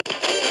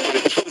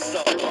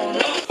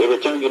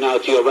you now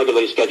to your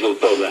regularly scheduled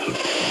program.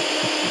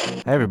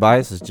 Hey everybody,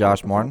 this is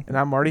Josh Martin. And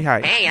I'm Marty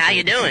Height. Hey, how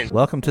you doing?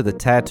 Welcome to the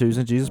Tattoos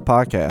and Jesus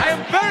podcast. I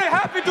am very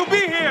happy to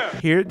be here.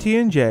 Here at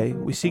T&J,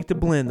 we seek to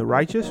blend the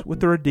righteous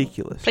with the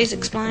ridiculous. Please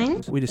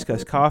explain. We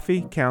discuss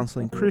coffee,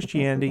 counseling,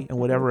 Christianity, and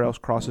whatever else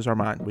crosses our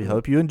mind. We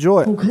hope you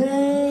enjoy it.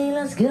 Okay,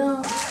 let's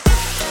go.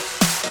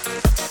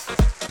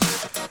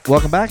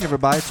 Welcome back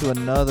everybody to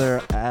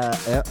another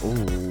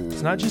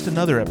It's not just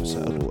another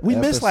episode. We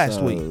missed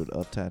last week.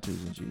 Of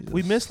Tattoos and Jesus.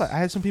 We missed. I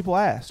had some people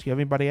ask. You have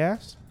anybody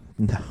ask?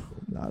 No,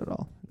 not at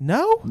all.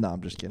 No? No,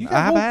 I'm just kidding. You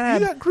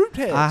got group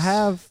tests. I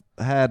have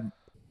had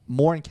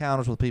more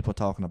encounters with people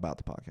talking about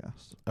the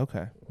podcast.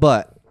 Okay.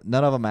 But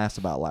none of them asked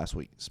about last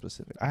week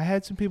specifically. I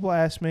had some people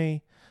ask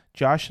me.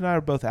 Josh and I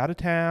are both out of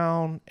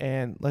town,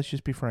 and let's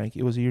just be frank,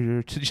 it was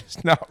easier to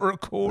just not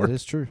record. It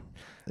is true.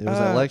 It was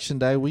election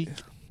day week.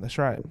 That's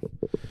right.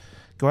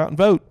 Go out and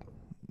vote.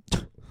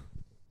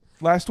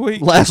 Last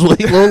week, a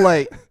little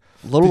late.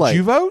 Did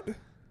you vote?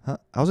 Huh?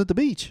 I was at the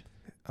beach.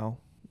 Oh.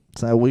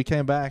 So we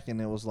came back, and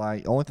it was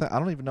like, only thing, I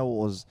don't even know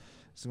what was,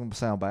 it's going to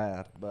sound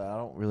bad, but I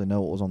don't really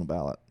know what was on the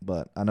ballot.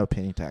 But I know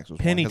penny tax was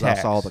penny one, tax.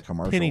 I saw the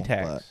commercial. Penny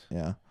tax. But,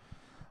 yeah.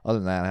 Other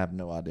than that, I have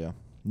no idea.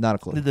 Not a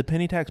clue. Did the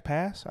penny tax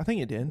pass? I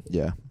think it did.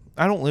 Yeah.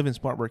 I don't live in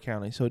Spartanburg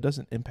County, so it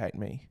doesn't impact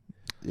me.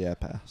 Yeah, it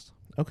passed.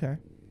 Okay.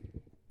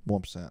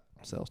 1%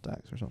 sales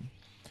tax or something.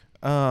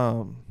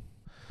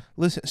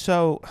 Listen,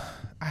 so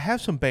I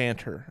have some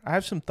banter. I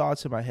have some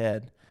thoughts in my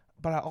head,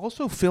 but I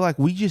also feel like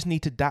we just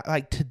need to die.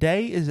 Like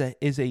today is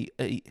a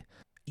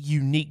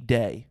unique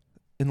day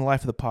in the life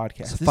of the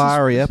podcast. It's a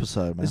fiery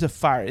episode, man. This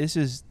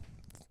is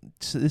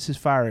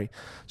fiery.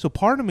 So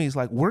part of me is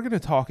like, we're going to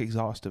talk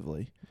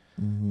exhaustively.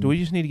 Mm-hmm. Do we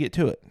just need to get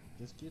to it?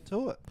 Just get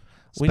to it.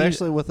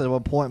 Especially with an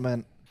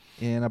appointment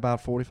in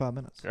about 45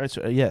 minutes. All right,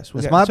 so, yes.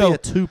 This might be a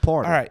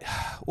two-parter. All right.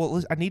 Well,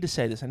 listen, I need to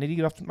say this. I need to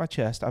get off my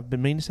chest. I've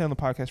been meaning to say on the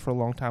podcast for a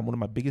long time, one of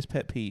my biggest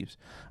pet peeves,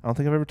 I don't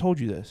think I've ever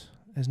told you this,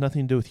 it has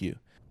nothing to do with you,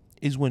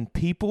 is when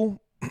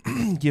people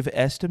give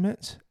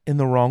estimates in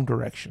the wrong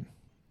direction.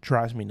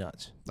 Drives me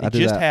nuts. I do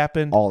just that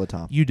happened. All the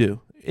time. You do.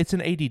 It's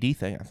an ADD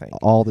thing, I think.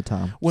 All the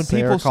time. When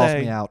Sarah people calls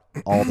say, me out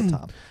all the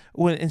time.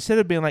 When instead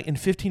of being like in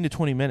 15 to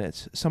 20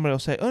 minutes, somebody will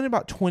say, in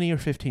about 20 or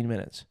 15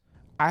 minutes.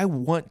 I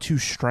want to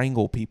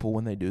strangle people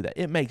when they do that.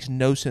 It makes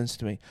no sense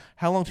to me.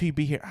 How long till you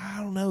be here? I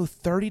don't know,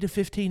 30 to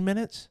 15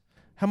 minutes?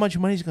 How much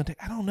money is it going to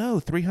take? I don't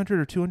know, $300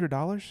 or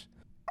 $200?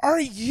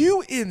 Are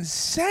you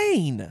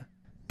insane?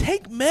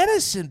 Take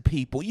medicine,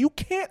 people. You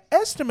can't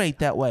estimate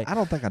that way. I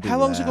don't think I do that. How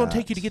long is it going to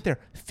take you to get there?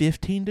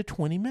 15 to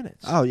 20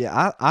 minutes. Oh,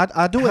 yeah.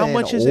 I do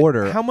it in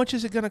order. How much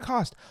is it going to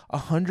cost?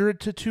 $100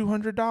 to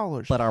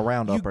 $200. But I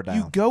round up or down.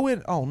 You go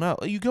in,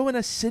 you go in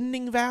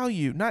ascending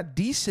value, not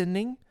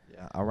descending.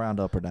 I round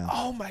up or down.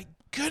 Oh my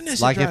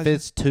goodness! Like if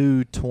it's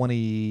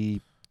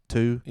 2:22.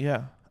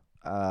 Yeah.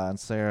 And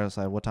Sarah will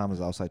say, "What time is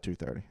it?" I'll say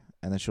 2:30,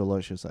 and then she'll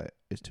look. She'll say,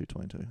 "It's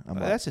 2:22."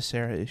 That's a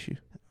Sarah issue.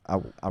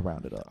 I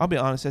round it up. I'll be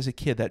honest. As a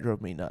kid, that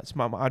drove me nuts.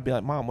 Mom, I'd be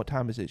like, "Mom, what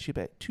time is it?" She'd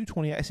be like,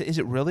 2:20. I said, "Is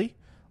it really?"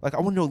 Like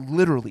I want to know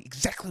literally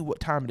exactly what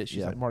time it is.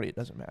 She's like, "Marty, it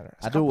doesn't matter."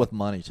 I do it with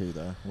money too,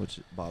 though, which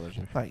bothers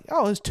me. Like,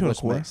 it's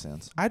 $2.25. Which makes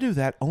sense. I do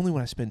that only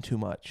when I spend too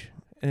much.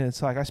 And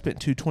it's like I spent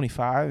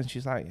 $225, and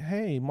she's like,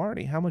 "Hey,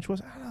 Marty, how much was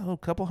it?" I don't know, a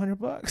couple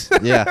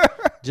 $100. Yeah,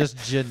 just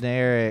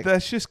generic.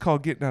 That's just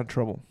called getting out of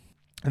trouble.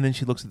 And then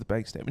she looks at the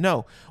bank statement.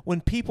 No,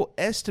 when people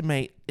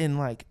estimate in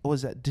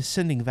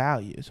descending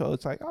value, so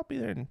it's like I'll be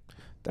there in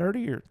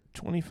 30 or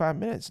 25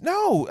 minutes.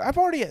 No, I've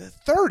already at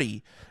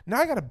 30. Now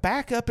I got to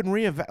back up and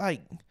reevaluate.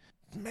 Like,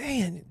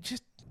 man, it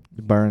just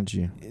burns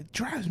you. It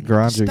drives me.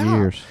 Grinds your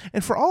gears.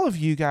 And for all of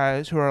you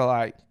guys who are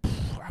like,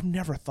 I've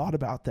never thought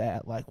about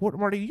that. Like, what,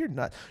 Marty? You're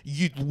not.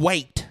 You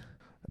wait.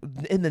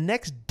 In the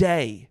next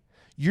day,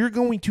 you're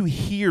going to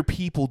hear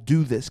people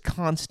do this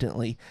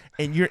constantly,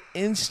 and you're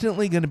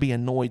instantly going to be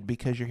annoyed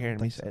because you're hearing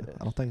me say this.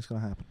 I don't think it's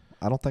going to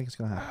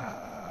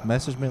happen.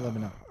 Message me, let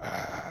me know.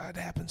 It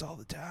happens all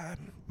the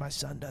time. My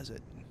son does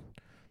it.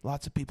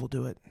 Lots of people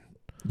do it.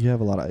 You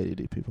have a lot of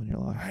ADD people in your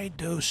life. I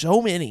do.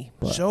 So many.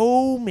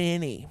 So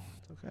many.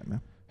 Okay,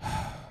 man.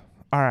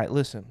 All right,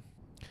 listen.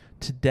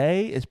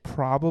 Today is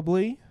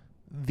probably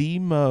the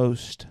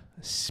most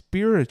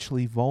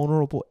spiritually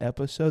vulnerable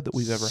episode that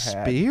we've ever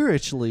had.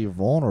 Spiritually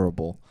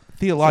vulnerable.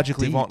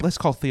 Theologically vulnerable. Let's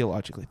call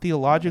theologically.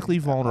 Theologically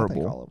vulnerable. I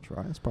think all of us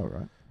right. That's probably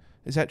right.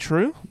 Is that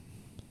true?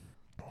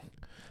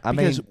 I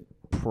mean,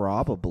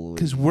 probably.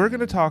 Because we're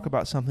going to talk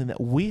about something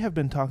that we have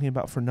been talking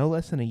about for no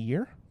less than a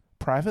year,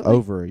 privately.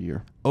 Over a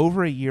year.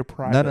 Over a year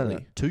privately.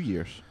 No. 2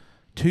 years.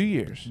 2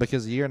 years.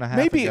 Because a year and a half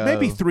ago.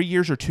 Maybe 3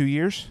 years or 2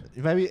 years.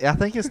 Maybe, I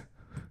think it's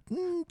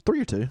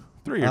 3 or 2.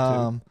 3 or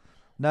 2.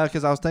 No,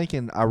 because I was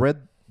thinking, I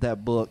read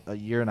that book a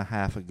year and a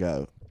half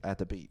ago at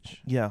the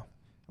beach. Yeah.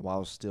 While I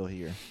was still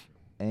here.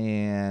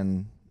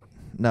 And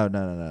no.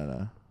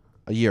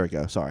 A year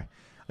ago, sorry.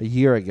 A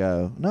year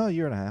ago. No, a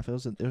year and a half. It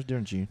was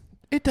during June.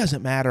 It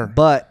doesn't matter.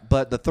 But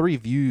the 3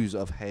 views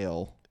of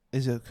hell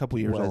is a couple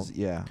years old.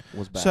 Yeah,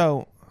 was bad.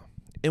 So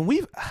And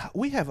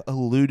we have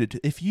alluded to,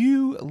 if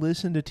you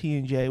listen to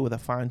T&J with a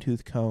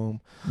fine-tooth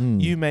comb,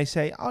 you may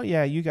say, oh,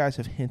 yeah, you guys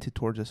have hinted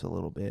towards this a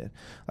little bit.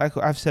 Like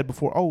I've said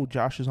before, oh,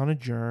 Josh is on a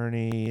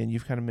journey, and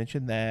you've kind of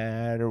mentioned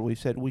that, or we've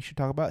said we should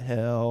talk about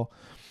hell.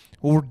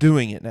 Well, we're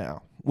doing it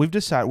now. We've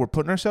decided we're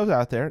putting ourselves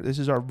out there. This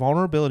is our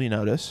vulnerability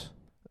notice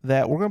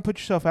that we're going to put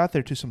yourself out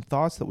there to some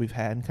thoughts that we've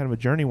had and kind of a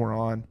journey we're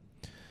on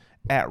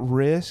at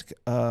risk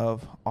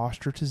of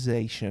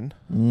ostracization.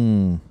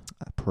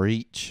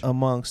 Preach.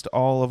 Amongst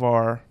all of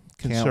our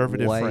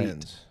conservative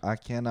friends. I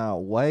cannot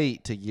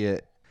wait to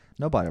get...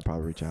 Nobody will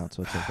probably reach out,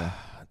 so it's okay.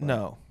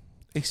 No.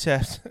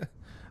 Except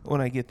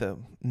when I get the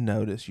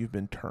notice you've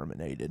been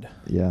terminated.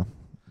 Yeah.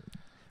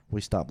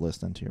 We stopped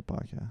listening to your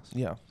podcast.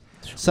 Yeah.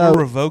 So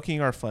we're revoking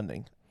our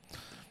funding.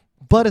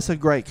 But it's a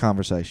great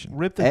conversation.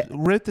 Rip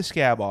the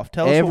scab off.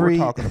 Tell us what we're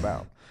talking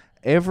about.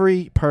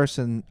 Every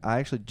person... I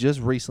actually just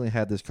recently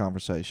had this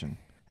conversation.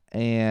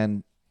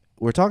 And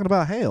we're talking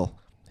about hell.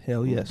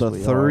 Hell yes, the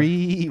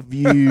three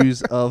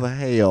views of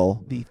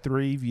hell. The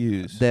three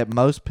views that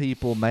most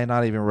people may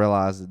not even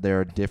realize that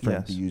there are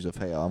different views of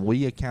hell. And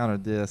we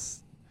encountered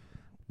this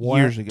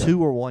years ago.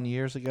 2 or 1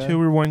 years ago.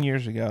 2 or 1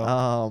 years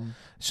ago.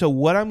 So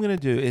what I'm going to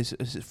do is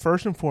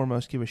first and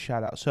foremost give a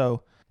shout out.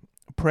 So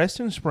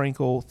Preston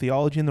Sprinkle,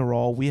 Theology in the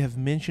Raw, we have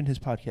mentioned his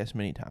podcast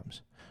many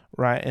times.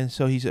 Right, and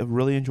so he's a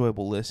really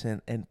enjoyable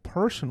listen. And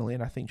personally,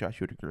 and I think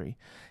Josh would agree,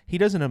 he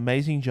does an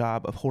amazing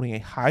job of holding a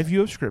high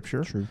view of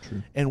Scripture True.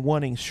 and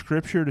wanting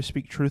Scripture to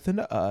speak truth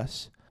into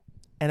us,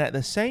 and at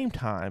the same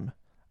time,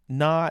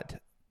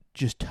 not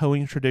just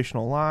towing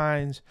traditional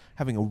lines,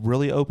 having a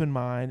really open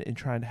mind, and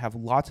trying to have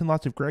lots and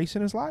lots of grace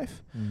in his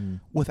life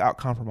without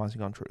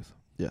compromising on truth.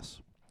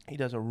 Yes. He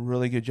does a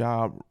really good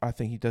job. I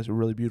think he does a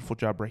really beautiful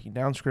job breaking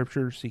down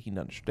Scripture, seeking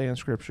to understand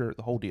Scripture,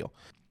 the whole deal.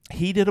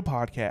 He did a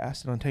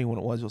podcast, and I'll tell you when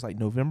it was. It was like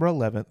November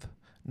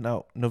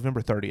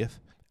 30th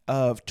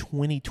of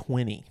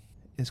 2020.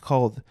 It's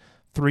called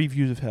 3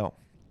 Views of Hell.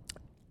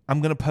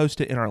 I'm going to post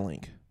it in our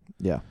link.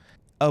 Yeah.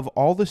 Of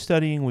all the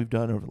studying we've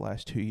done over the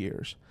last 2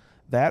 years,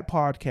 that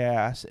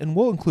podcast, and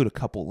we'll include a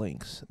couple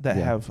links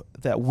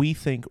that we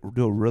think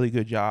do a really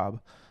good job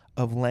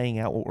of laying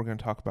out what we're going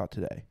to talk about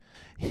today.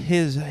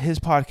 His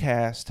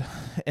podcast,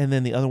 and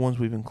then the other ones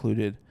we've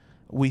included,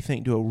 we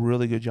think do a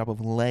really good job of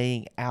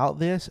laying out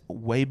this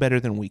way better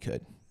than we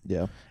could.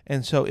 Yeah.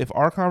 And so if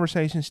our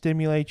conversation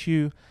stimulates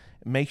you,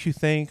 makes you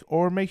think,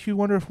 or makes you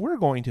wonder if we're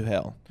going to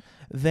hell,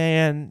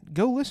 then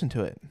go listen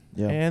to it.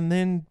 Yeah. And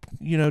then,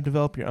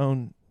 develop your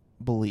own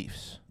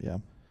beliefs. Yeah.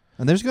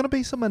 And there's going to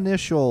be some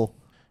initial...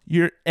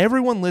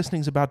 Everyone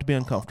listening is about to be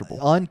uncomfortable.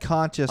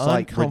 Unconscious,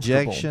 like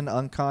rejection,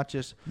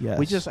 unconscious. Yes.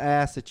 We just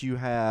ask that you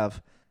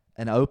have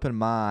an open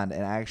mind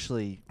and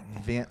actually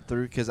vent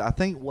through, because I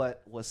think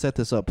what set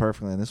this up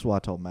perfectly, and this is what I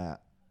told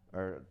Matt,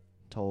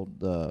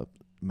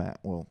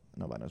 well,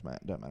 nobody knows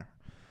Matt, doesn't matter.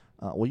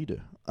 Well, you do.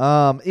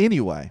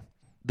 Anyway,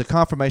 the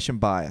confirmation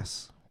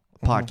bias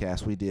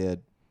podcast we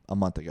did a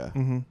month ago,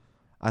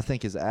 I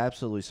think is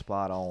absolutely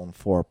spot on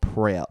for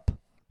prep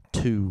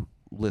to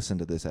listen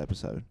to this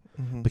episode,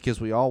 because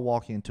we all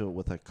walk into it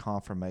with a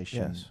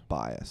confirmation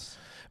bias.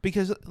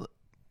 Because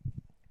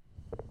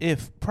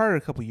if prior to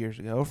a couple years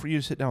ago, for you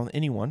to sit down with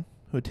anyone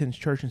who attends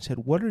church and said,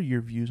 what are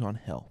your views on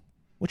hell?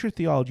 What's your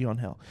theology on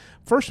hell?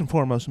 First and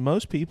foremost,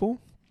 most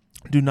people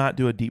do not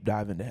do a deep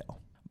dive into hell.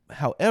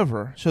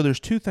 However, so there's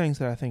 2 things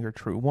that I think are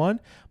true. One,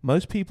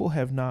 most people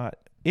have not,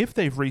 if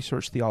they've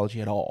researched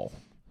theology at all,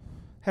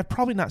 have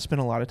probably not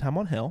spent a lot of time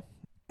on hell,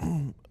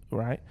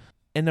 right?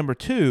 And number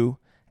 2,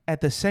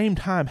 at the same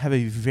time, have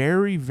a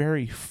very,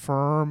 very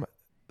firm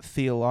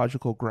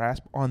theological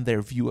grasp on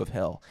their view of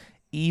hell,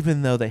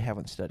 even though they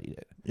haven't studied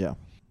it. Yeah.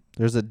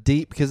 There's a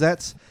deep, because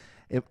that's,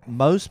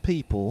 most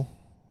people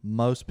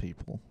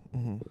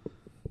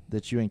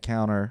that you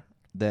encounter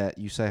that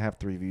you say have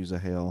 3 views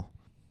of hell,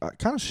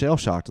 kind of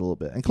shell-shocked a little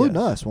bit, including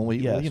us when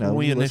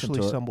we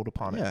initially stumbled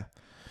upon it. Yeah.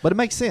 But it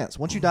makes sense.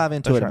 Once you dive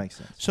into it, it makes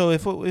sense. So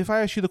if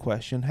I ask you the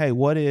question, hey,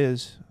 what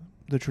is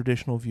the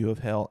traditional view of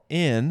hell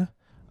in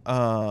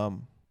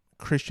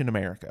Christian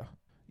America?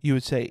 You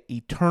would say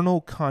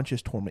eternal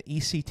conscious torment,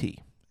 ECT.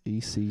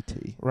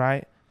 ECT.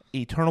 Right?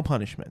 Eternal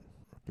punishment.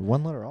 You're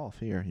 1 letter off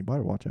here. You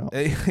better watch out.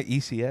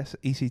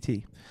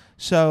 ECT.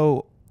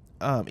 So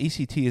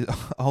ECT is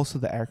also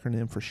the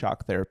acronym for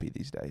shock therapy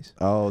these days.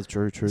 Oh,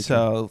 true.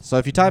 So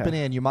if you type it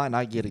in, you might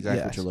not get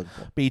exactly what you're looking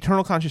for. But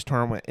eternal conscious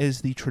torment is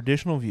the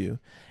traditional view,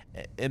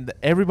 and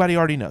everybody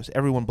already knows.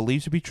 Everyone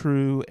believes to be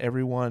true.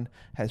 Everyone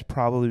has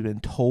probably been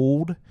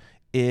told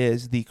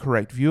is the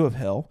correct view of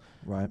hell.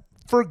 Right.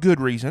 For good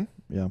reason.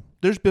 Yeah.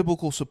 There's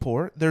biblical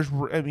support.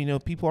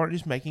 People aren't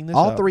just making this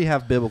All up. 3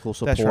 have biblical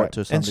support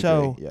to some degree.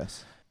 So,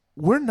 yes.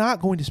 We're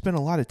not going to spend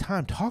a lot of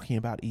time talking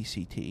about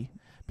ECT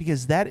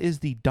because that is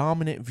the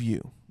dominant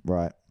view.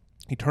 Right.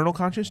 Eternal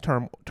conscious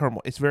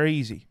turmoil. It's very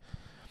easy.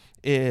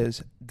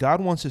 Is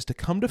God wants us to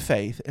come to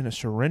faith in a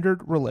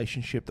surrendered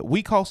relationship that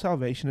we call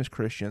salvation as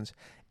Christians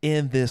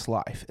in this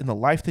life, in the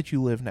life that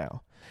you live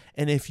now.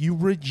 And if you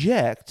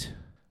reject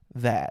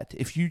that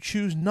if you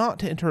choose not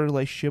to enter a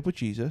relationship with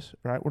Jesus,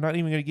 right? We're not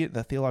even going to get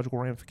the theological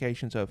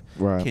ramifications of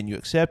Right. can you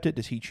accept it?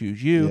 Does he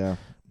choose you? Yeah.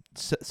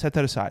 Set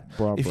that aside.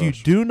 Broad If you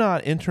brush. do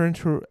not enter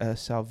into a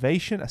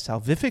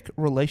salvific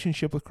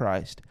relationship with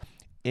Christ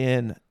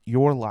in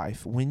your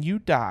life, when you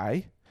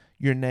die,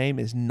 your name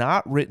is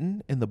not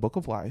written in the book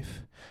of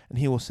life, and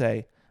he will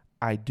say,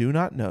 I do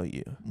not know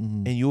you,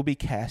 Mhm. and you will be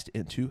cast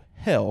into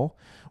hell,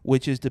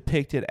 which is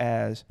depicted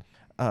as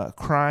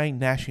crying,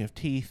 gnashing of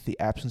teeth, the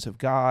absence of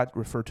God,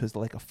 referred to as the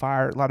lake of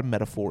fire, a lot of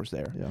metaphors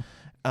there. Yeah.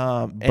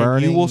 And you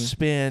Burning will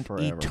spend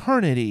forever.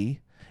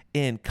 eternity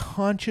in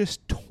conscious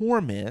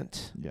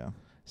torment, Yeah.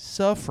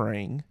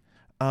 suffering,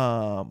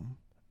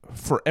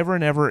 forever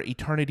and ever.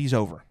 Eternity's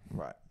over.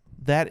 Right.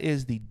 That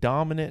is the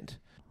dominant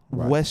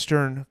Right.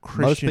 Western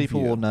Christian Most people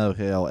view. will know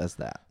hell as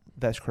that.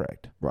 That's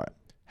correct. Right.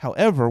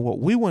 However, what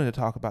we wanted to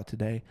talk about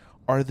today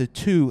are the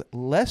two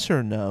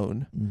lesser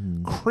known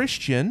Mm-hmm.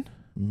 Christian,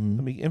 Mm-hmm.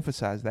 let me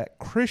emphasize that,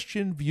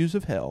 Christian views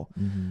of hell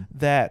Mm-hmm.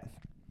 that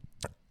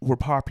were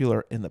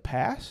popular in the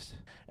past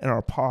and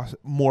are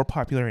more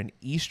popular in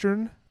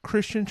Eastern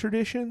Christian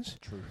traditions,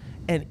 True.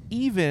 and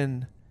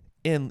even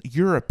in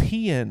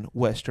European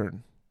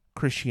Western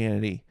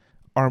Christianity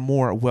are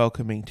more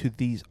welcoming to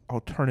these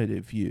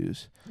alternative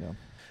views Yeah.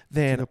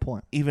 than Good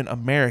point. even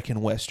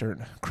American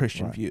Western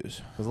Christian Right.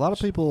 views. Because a lot of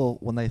people,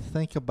 when they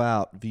think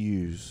about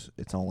views,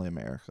 it's only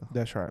America,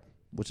 That's right.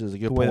 which is a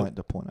good The way point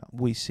to point out.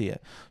 We see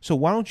it. So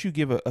why don't you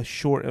give a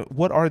short,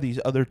 what are these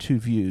other two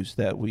views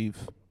that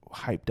we've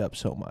hyped up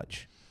so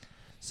much?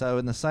 So,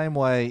 in the same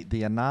way,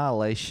 the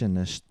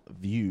annihilationist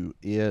view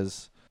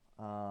is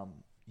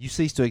you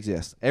cease to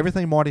exist.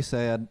 Everything Marty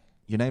said,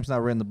 your name's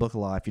not written in the book of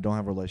life. You don't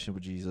have a relationship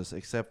with Jesus,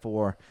 except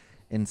for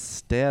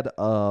instead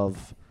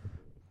of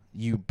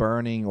you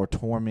burning or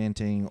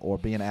tormenting or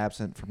being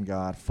absent from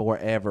God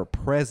forever,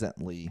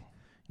 presently,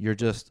 you're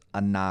just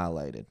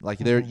annihilated. Like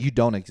there, you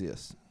don't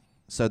exist.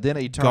 So then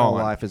eternal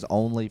Gone. life is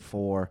only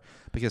for,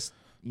 because,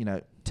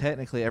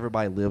 technically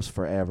everybody lives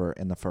forever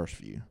in the first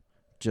view.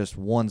 Just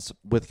one's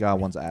with God,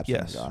 one's absent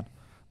Yes. from God.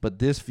 But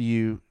this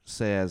view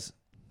says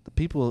the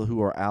people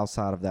who are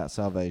outside of that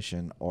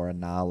salvation are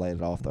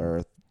annihilated off the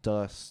earth,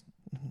 dust,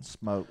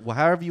 smoke, well,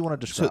 however you want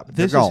to describe So it. this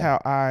They're is gone.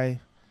 how I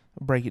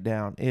break it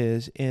down,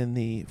 is in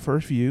the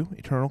first view,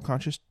 eternal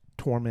conscious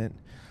torment,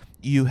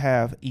 you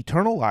have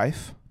eternal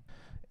life,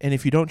 and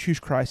if you don't choose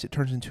Christ, it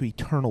turns into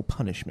eternal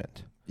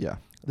punishment. Yeah.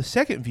 The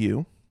second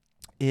view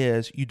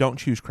is you don't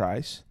choose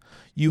Christ,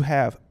 you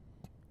have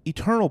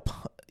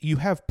you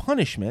have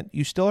punishment,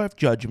 you still have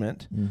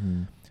judgment,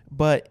 Mm-hmm.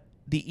 but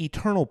the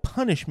eternal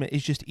punishment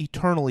is just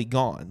eternally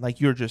gone. Like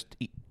you're just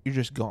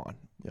gone.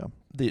 Yeah.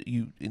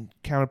 You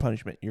encounter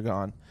punishment, you're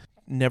gone,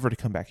 never to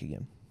come back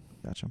again.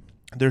 Gotcha.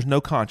 There's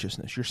no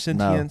consciousness. Your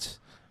sentience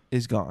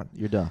is gone.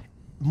 You're done.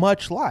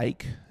 Much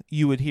like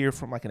you would hear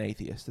from like an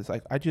atheist. It's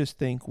like, I just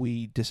think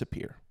we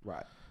disappear.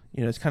 Right.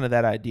 It's kind of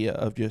that idea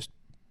of just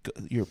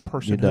your done.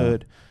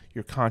 personhood,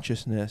 your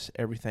consciousness,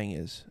 everything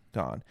is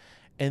gone.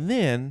 And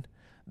then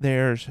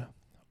there's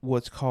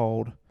what's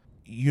called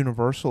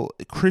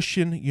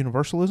Christian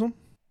Universalism.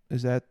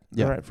 Is that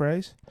Yeah. the right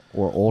phrase?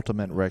 Or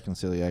ultimate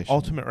reconciliation.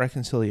 Ultimate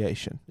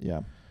reconciliation,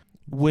 Yeah.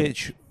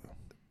 which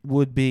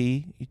would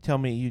be, you tell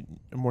me you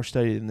are more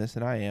studied in this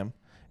than I am,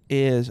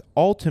 is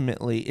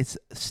ultimately it's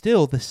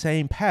still the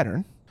same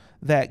pattern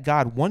that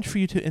God wants for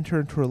you to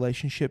enter into a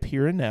relationship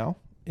here and now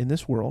in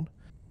this world.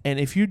 And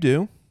if you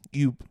do,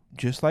 you,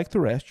 just like the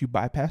rest, you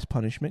bypass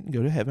punishment and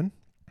go to heaven.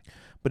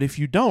 But if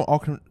you don't,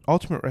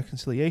 ultimate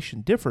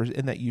reconciliation differs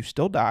in that you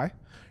still die,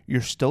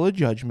 you're still a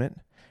judgment,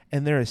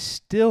 and there is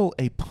still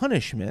a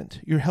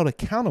punishment. You're held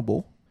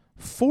accountable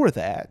for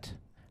that.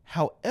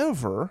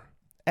 However,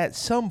 at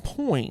some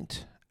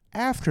point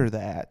after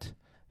that,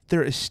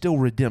 there is still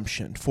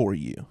redemption for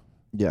you.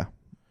 Yeah.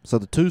 So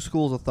the two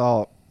schools of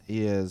thought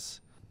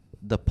is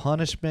the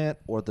punishment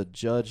or the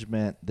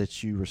judgment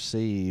that you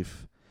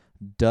receive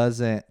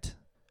doesn't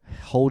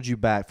hold you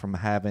back from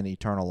having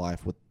eternal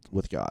life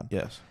with God.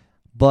 Yes.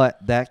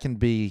 But that can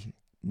be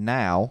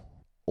now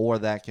or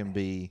that can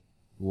be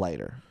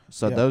later.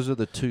 So Yeah. those are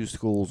the two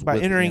schools By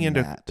entering within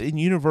into that.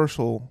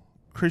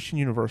 Christian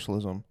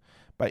Universalism,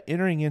 by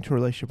entering into a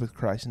relationship with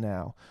Christ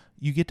now,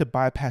 you get to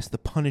bypass the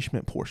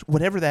punishment portion,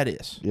 whatever that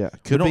is. Yeah,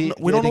 We don't know it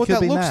what could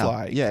that be looks now.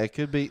 like. Yeah, it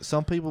could be.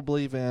 Some people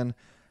believe in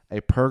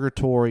a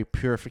purgatory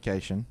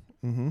purification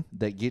Mm-hmm.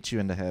 that gets you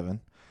into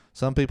heaven.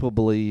 Some people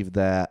believe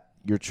that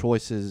your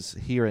choices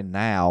here and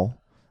now,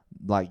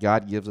 like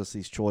God gives us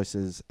these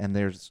choices, and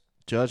there's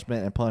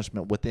judgment and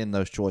punishment within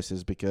those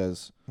choices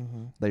because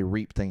Mm-hmm. they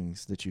reap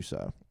things that you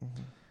sow.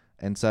 Mm-hmm.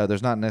 And so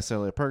there's not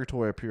necessarily a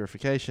purgatory or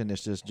purification.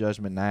 It's just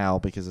judgment now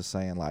because it's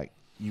saying like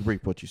you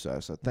reap what you sow.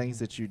 So things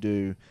that you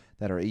do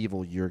that are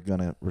evil, you're going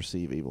to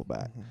receive evil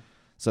back. Mm-hmm.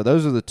 So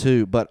those are the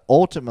two. But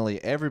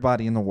ultimately,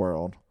 everybody in the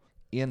world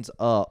ends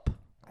up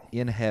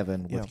in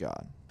heaven with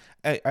God.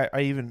 I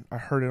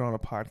heard it on a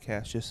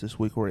podcast just this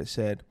week where it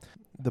said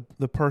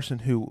the person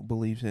who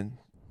believes in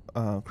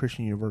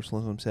Christian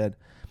Universalism said,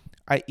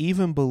 I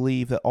even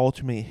believe that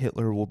ultimately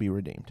Hitler will be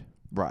redeemed.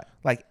 Right.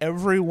 Like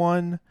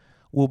everyone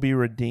will be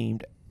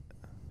redeemed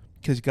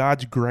because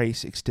God's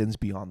grace extends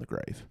beyond the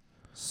grave.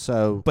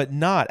 So, But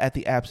not at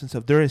the absence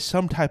of, there is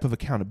some type of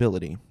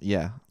accountability.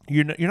 yeah,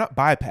 You're not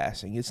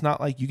bypassing. It's not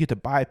like you get to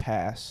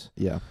bypass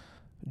yeah,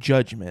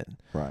 judgment.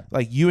 right,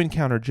 Like you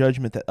encounter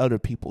judgment that other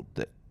people,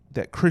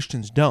 that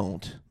Christians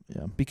don't,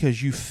 yeah,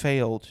 because you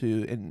fail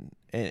to,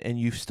 and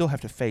you still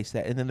have to face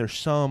that. And then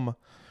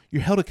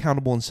you're held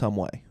accountable in some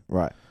way.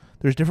 right,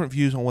 There's different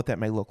views on what that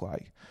may look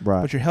like.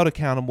 right. But you're held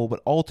accountable,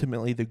 but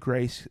ultimately the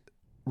grace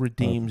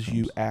redeems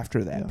you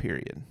after that Yeah.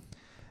 period.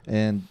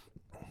 And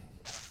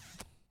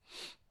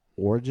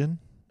Origin,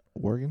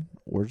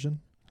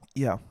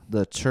 Yeah.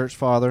 the church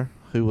father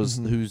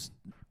who's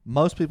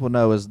most people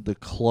know as the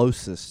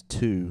closest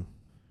to,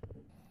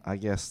 I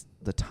guess,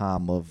 the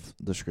time of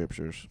the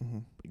scriptures,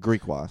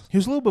 Greek wise. He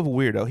was a little bit of a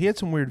weirdo. He had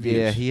some weird views.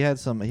 Yeah, he had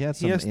some. There's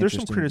some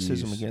interesting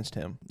criticism views. against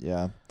him.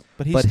 Yeah,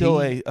 But he's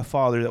still a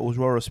father that was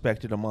well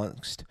respected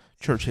amongst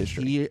church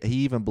history. He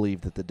even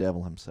believed that the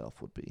devil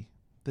himself would be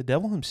The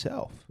devil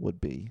himself.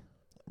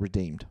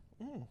 redeemed,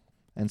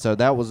 and so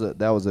that was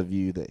a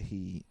view that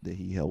he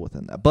held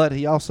within that. But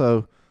he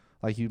also,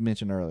 like you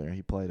mentioned earlier,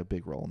 he played a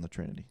big role in the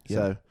Trinity. Yeah.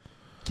 So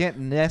can't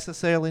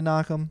necessarily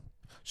knock him.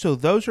 So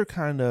those are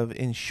kind of,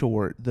 in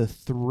short, the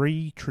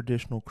three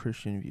traditional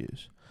Christian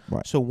views.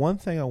 Right. So one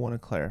thing I want to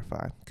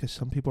clarify, because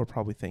some people are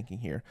probably thinking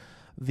here,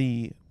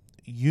 the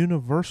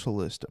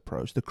universalist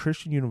approach, the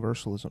Christian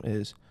universalism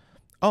is,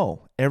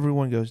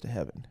 everyone goes to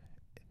heaven.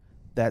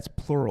 That's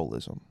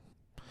pluralism.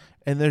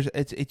 And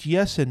it's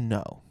yes and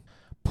no.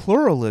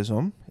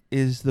 Pluralism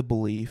is the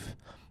belief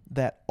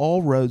that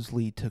all roads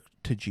lead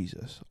to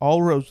Jesus.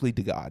 All roads lead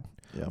to God.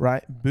 Yeah.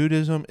 Right?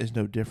 Buddhism is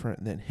no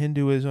different than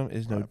Hinduism,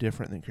 is no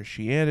different than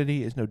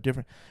Christianity, is no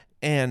different.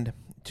 And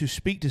to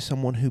speak to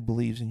someone who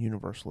believes in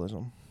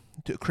universalism,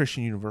 to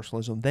Christian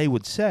universalism, they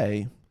would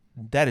say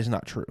that is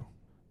not true.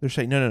 They're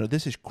saying, no,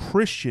 this is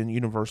Christian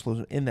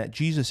universalism in that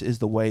Jesus is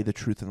the way, the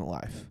truth, and the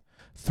life.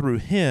 Through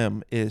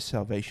him is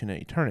salvation and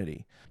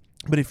eternity.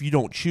 But if you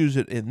don't choose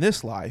it in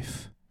this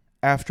life,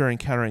 after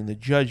encountering the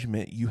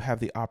judgment, you have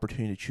the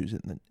opportunity to choose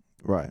it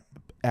Right.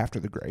 after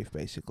the grave,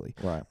 basically.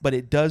 Right. But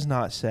it does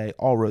not say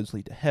all roads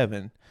lead to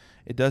heaven.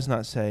 It does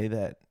not say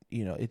that,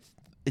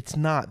 it's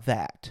not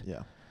that.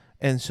 Yeah.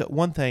 And so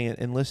one thing,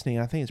 in listening,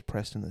 I think it's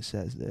Preston that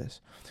says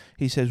this.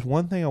 He says,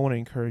 one thing I want to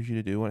encourage you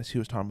to do, when he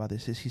was talking about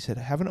this, is he said,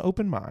 have an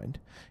open mind.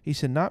 He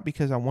said, not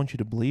because I want you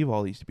to believe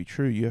all these to be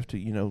true. You have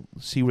to,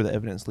 see where the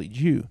evidence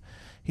leads you.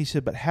 He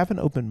said, but have an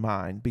open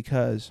mind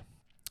because,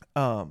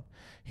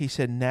 he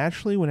said,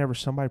 naturally, whenever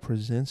somebody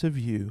presents a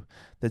view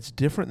that's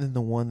different than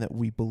the one that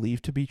we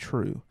believe to be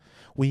true,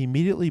 we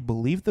immediately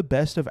believe the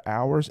best of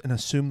ours and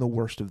assume the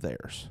worst of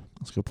theirs.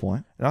 That's a good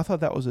point. And I thought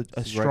that was a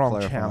strong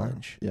Very clarifying.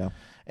 challenge. Yeah.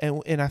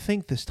 And I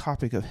think this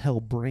topic of hell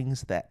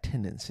brings that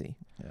tendency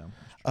Yeah.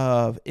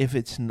 of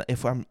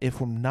if I'm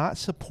not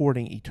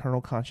supporting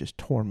eternal conscious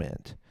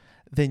torment,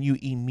 then you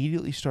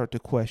immediately start to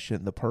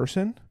question the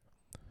person,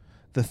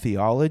 the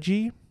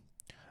theology,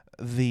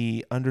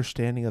 the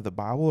understanding of the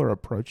Bible or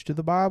approach to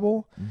the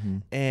Bible,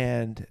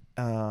 and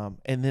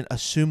then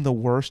assume the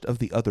worst of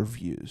the other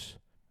views.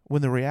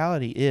 When the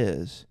reality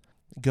is,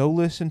 go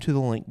listen to the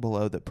link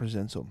below that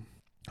presents them.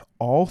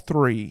 All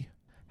three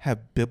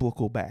have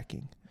biblical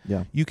backing.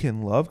 Yeah. You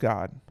can love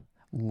God,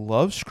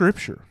 love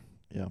Scripture,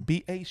 Yeah.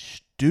 be a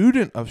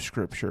student of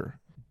Scripture,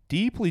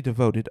 deeply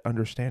devoted to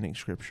understanding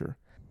Scripture,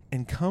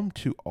 and come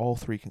to all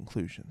three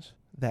conclusions.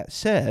 That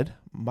said,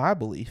 my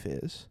belief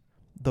is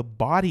the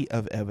body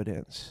of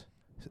evidence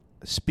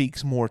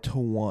speaks more to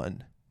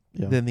one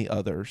than the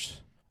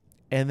others,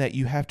 and that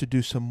you have to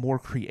do some more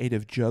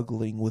creative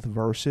juggling with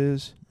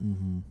verses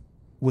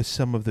with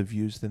some of the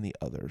views than the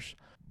others.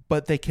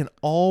 But they can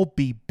all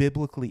be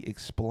biblically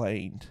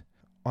explained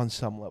on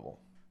some level.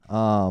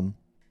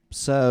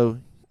 So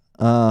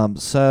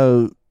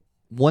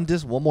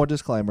one more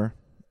disclaimer,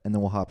 and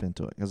then we'll hop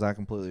into it because I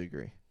completely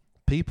agree.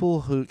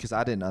 People who, because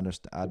I didn't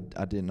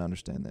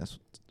understand this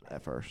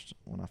at first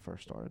when I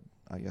first started,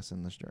 I guess,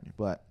 in this journey.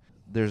 But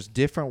there's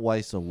different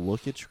ways to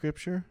look at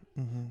Scripture,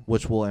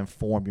 which will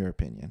inform your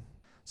opinion.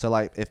 So,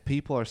 like, if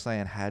people are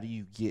saying, "How do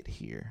you get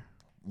here?"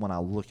 When I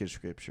look at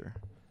Scripture,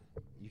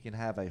 you can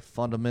have a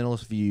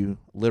fundamentalist view,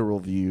 literal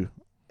view.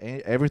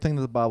 Everything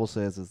that the Bible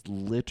says is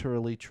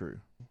literally true.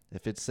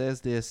 If it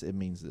says this, it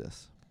means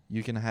this.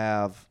 You can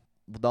have,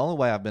 the only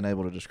way I've been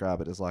able to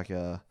describe it is like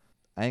a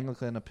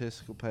Anglican,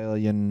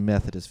 Episcopalian,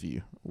 Methodist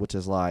view, which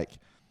is like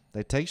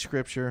they take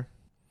Scripture,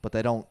 but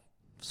they don't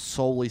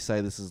solely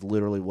say this is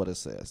literally what it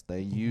says.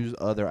 They use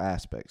other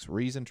aspects,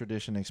 reason,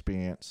 tradition,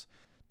 experience,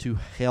 to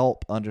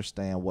help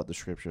understand what the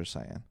Scripture is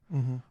saying,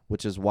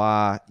 which is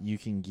why you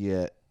can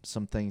get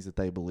some things that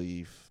they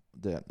believe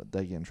that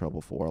they get in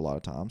trouble for a lot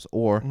of times,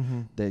 or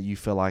that you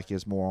feel like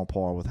is more on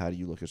par with how do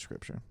you look at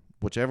Scripture.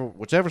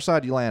 Whichever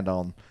side you land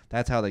on,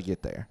 that's how they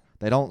get there.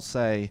 They don't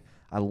say,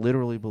 I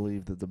literally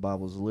believe that the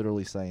Bible is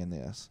literally saying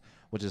this,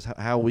 which is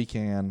how we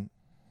can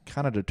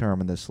kind of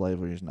determine that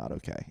slavery is not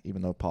okay,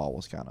 even though Paul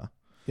was kind of.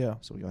 Yeah.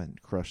 So we go ahead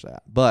and crush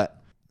that. But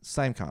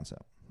same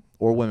concept.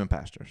 Or women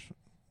pastors.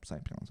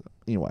 Same concept.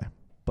 Anyway,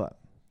 But,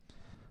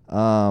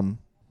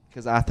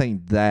 because I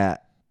think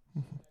that,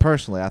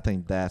 personally, I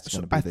think that's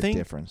going to be the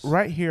difference.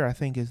 Right here, I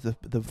think, is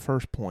the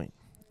first point.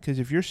 Because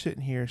if you're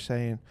sitting here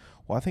saying,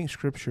 well, I think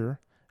Scripture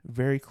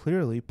very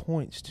clearly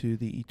points to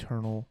the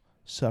eternal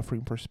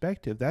suffering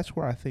perspective, that's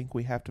where I think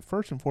we have to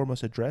first and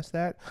foremost address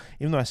that,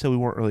 even though I said we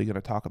weren't really going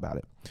to talk about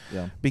it.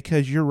 Yeah.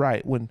 Because you're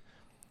right. When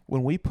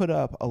we put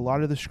up a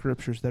lot of the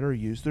scriptures that are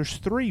used, there's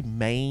three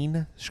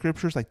main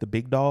scriptures, like the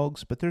big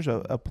dogs, but there's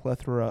a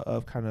plethora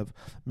of kind of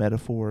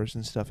metaphors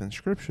and stuff in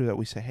Scripture that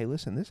we say, hey,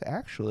 listen, this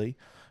actually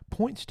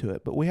points to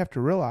it. But we have to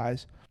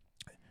realize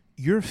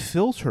you're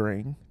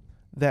filtering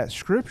that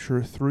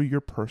Scripture through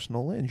your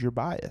personal lens, your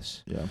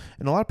bias. Yeah.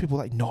 And a lot of people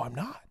are like, no, I'm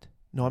not.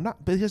 No, I'm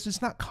not. Because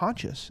it's not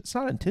conscious. It's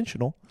not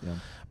intentional. Yeah.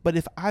 But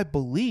if I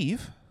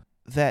believe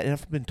that, and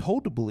I've been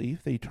told to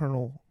believe the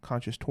eternal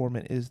conscious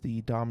torment is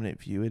the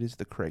dominant view, it is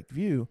the correct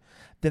view,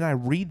 then I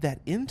read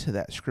that into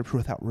that Scripture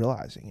without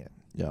realizing it.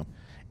 Yeah.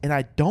 And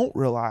I don't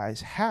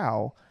realize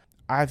how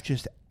I've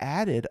just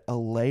added a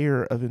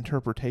layer of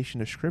interpretation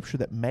to Scripture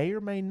that may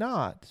or may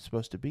not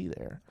supposed to be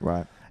there.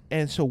 Right.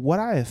 And so what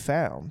I have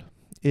found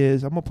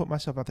is, I'm going to put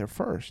myself out there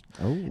first,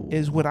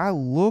 is when I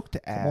looked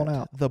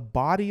at the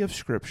body of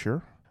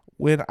Scripture,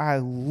 when I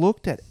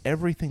looked at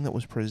everything that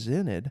was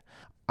presented,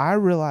 I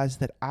realized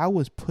that I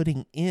was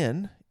putting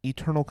in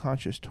eternal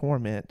conscious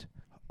torment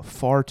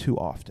far too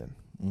often.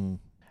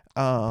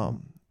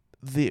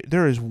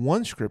 There is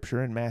one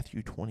scripture in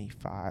Matthew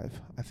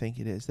 25, I think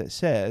it is, that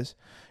says,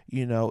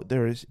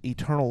 there is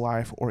eternal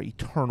life or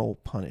eternal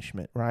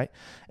punishment, right?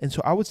 And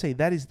so I would say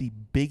that is the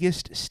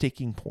biggest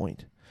sticking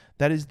point.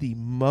 That is the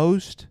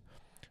most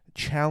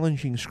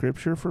challenging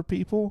scripture for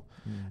people,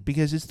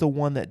 because it's the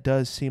one that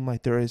does seem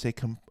like there is a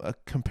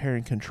compare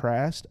and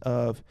contrast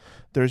of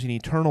there's an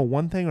eternal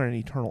one thing or an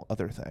eternal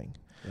other thing,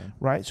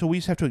 right? So we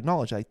just have to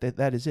acknowledge like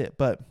that is it.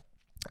 But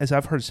as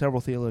I've heard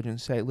several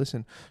theologians say,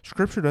 listen,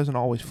 Scripture doesn't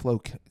always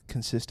flow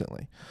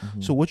consistently.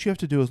 So what you have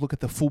to do is look at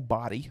the full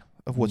body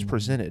of what's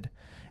presented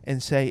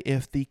and say,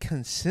 if the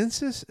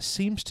consensus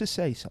seems to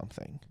say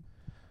something,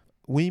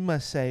 we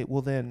must say,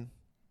 well, then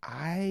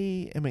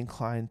I am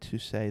inclined to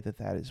say that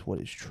that is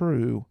what is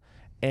true,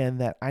 and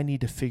that I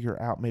need to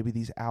figure out maybe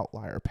these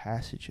outlier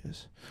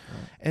passages.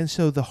 Right. And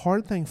so the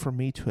hard thing for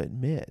me to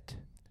admit,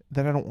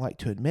 that I don't like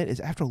to admit, is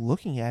after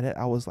looking at it,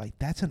 I was like,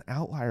 that's an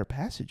outlier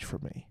passage for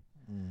me.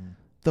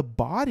 The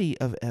body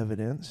of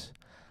evidence,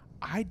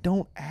 I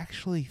don't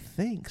actually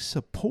think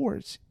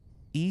supports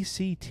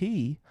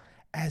ECT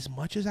as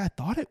much as I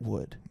thought it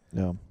would.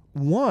 Yeah.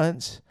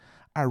 Once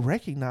I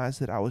recognized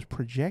that I was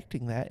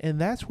projecting that,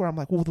 and that's where I'm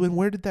like, well, then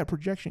where did that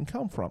projection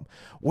come from?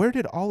 Where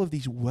did all of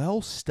these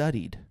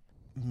well-studied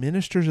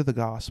ministers of the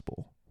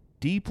gospel,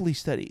 deeply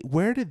studied,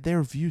 where did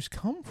their views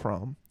come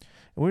from?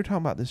 And we were talking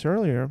about this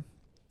earlier,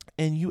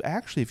 and you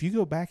actually, if you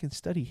go back and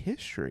study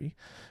history,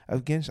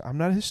 again, I'm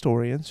not a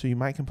historian, so you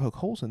might can poke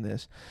holes in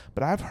this,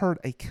 but I've heard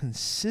a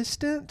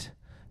consistent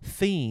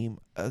theme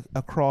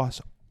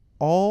across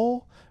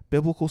all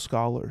biblical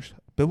scholars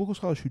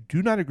who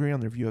do not agree on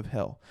their view of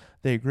hell.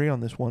 They agree on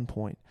this one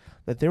point,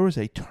 that there was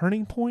a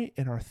turning point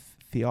in our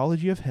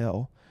theology of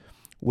hell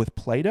with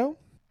Plato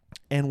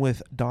and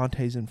with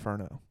Dante's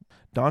Inferno.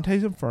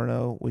 Dante's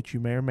Inferno, which you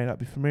may or may not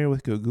be familiar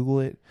with, go Google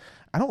it.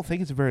 I don't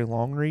think it's a very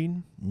long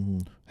read.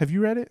 Have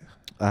you read it?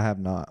 I have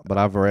not, but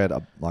I've read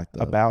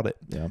about it.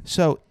 Yeah.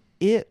 So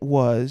it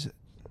was,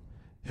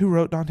 who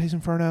wrote Dante's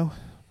Inferno?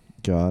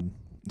 God.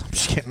 I'm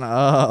just kidding.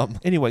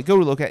 Anyway, go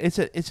look at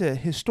it. It's a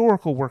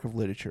historical work of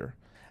literature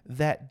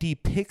that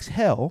depicts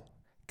hell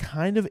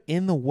kind of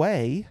in the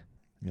way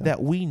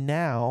that we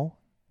now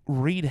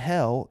read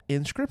hell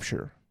in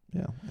Scripture.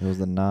 Yeah. It was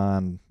the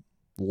 9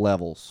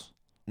 levels.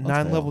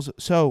 9 levels.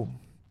 So,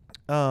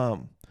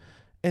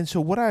 and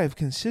so what I have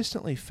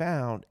consistently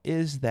found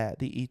is that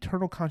the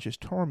eternal conscious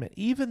torment,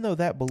 even though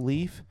that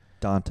belief...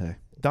 Dante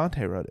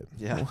wrote it.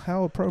 Yeah. Well,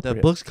 how appropriate.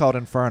 The book's called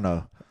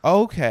Inferno.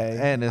 Okay.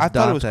 And it's I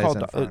thought Dante's it was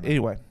called... Inferno.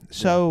 Anyway,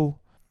 so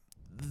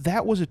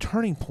that was a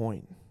turning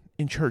point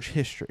in church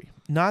history.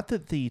 Not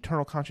that the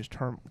eternal conscious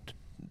torment,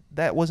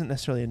 that wasn't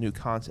necessarily a new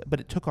concept,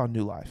 but it took on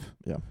new life.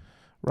 Yeah.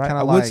 Right?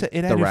 Kinda I would like say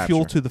it the added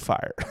fuel rapture. to the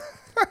fire.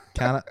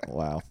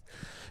 Wow.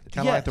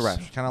 Kind of like the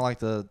rapture. Kind of like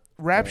the...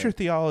 Rapture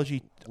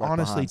theology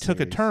honestly took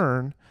series. a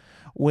turn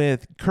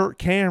with Kirk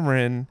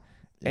Cameron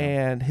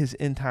and his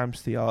end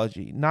times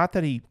theology. Not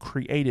that he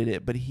created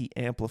it, but he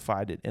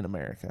amplified it in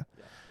America.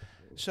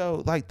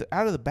 So, like,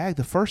 out of the bag,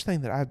 the first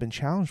thing that I've been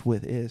challenged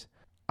with is,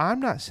 I'm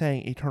not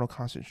saying eternal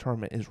constant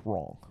torment is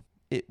wrong.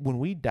 When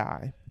we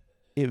die,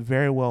 it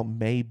very well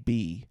may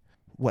be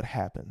what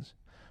happens.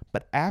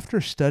 But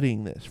after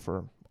studying this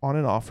for on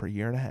and off for a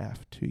year and a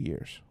half, 2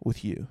 years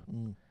with you,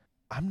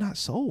 I'm not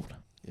sold.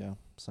 Yeah,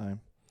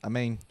 same. I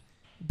mean...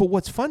 But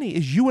what's funny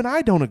is you and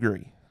I don't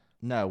agree.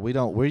 No, we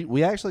don't.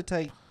 We actually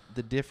take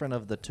the different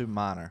of the two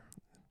minor.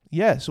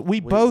 Yes, we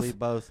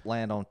both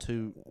land on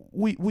two.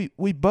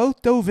 We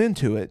both dove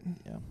into it.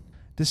 Yeah.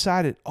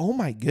 Decided, oh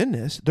my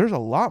goodness, there's a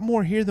lot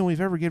more here than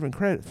we've ever given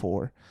credit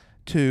for.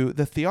 To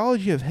the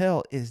theology of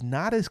hell is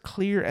not as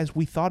clear as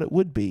we thought it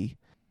would be,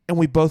 And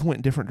we both went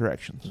in different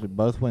directions. We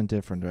both went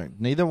different directions.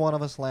 Neither one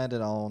of us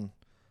landed on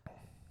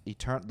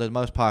the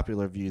most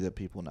popular view that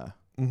people know.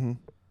 Mm-hmm.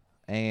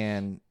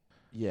 And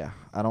yeah,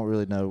 I don't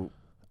really know.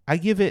 I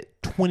give it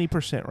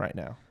 20% right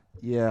now.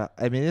 Yeah,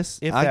 I mean If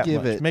that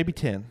much, maybe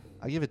 10.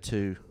 I give it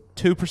 2.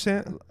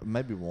 2%?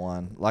 Maybe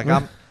 1. Like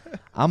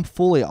I'm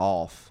fully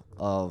off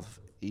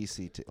of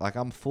ECT. Like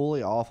I'm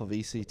fully off of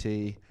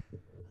ECT.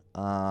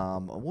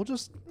 We'll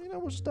just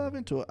dive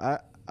into it.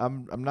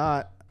 I'm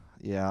not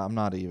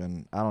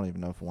even. I don't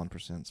even know if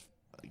 1%'s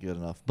good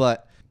enough.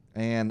 But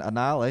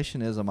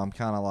annihilationism, I'm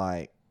kind of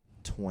like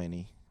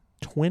 20.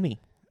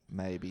 20.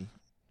 Maybe.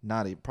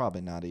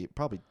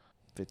 Probably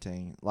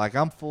 15. Like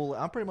I'm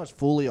pretty much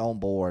fully on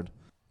board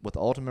with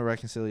ultimate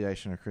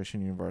reconciliation or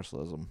Christian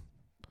Universalism.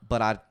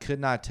 But I could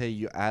not tell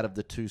you out of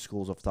the two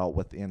schools of thought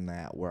within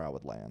that where I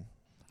would land.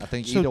 I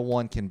think either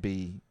one can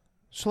be.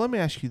 So let me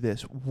ask you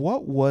this.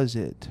 What was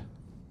it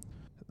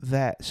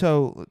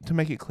so to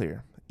make it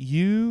clear,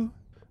 you're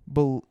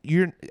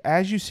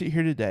as you sit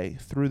here today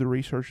through the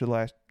research of the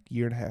last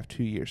year and a half,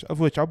 2 years, of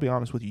which I'll be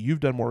honest with you, you've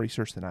done more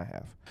research than I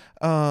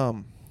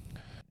have.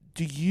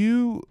 Do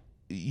you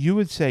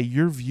would say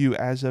your view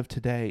as of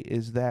today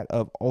is that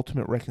of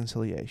ultimate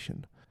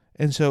reconciliation?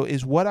 And so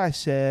is what I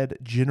said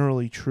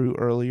generally true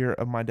earlier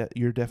of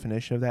your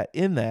definition of that,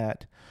 in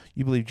that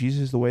you believe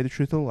Jesus is the way, the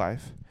truth, and the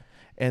life,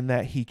 and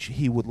that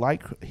he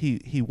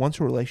wants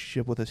a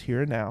relationship with us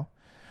here and now,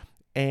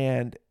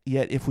 and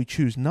yet if we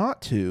choose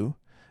not to,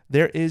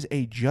 there is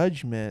a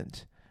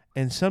judgment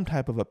and some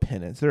type of a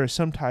penance. There is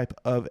some type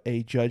of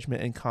a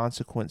judgment and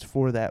consequence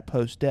for that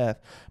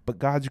post-death, but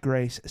God's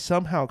grace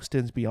somehow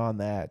extends beyond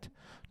that,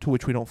 to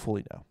which we don't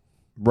fully know.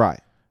 Right.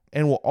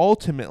 And will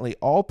ultimately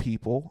all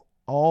people,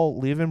 all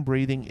living,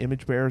 breathing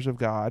image bearers of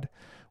God,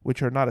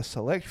 which are not a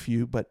select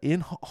few, but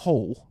in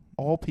whole,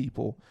 all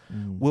people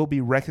will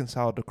be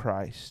reconciled to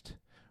Christ,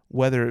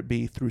 whether it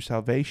be through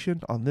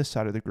salvation on this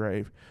side of the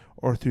grave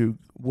or through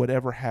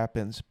whatever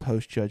happens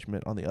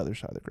post-judgment on the other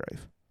side of the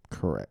grave.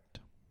 Correct.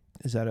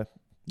 Is that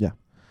Yeah,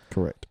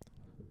 correct.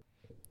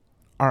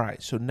 All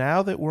right, so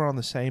now that we're on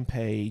the same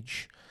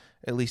page,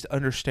 at least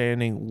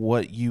understanding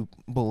what you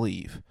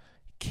believe,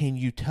 can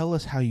you tell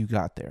us how you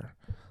got there?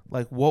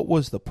 Like, what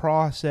was the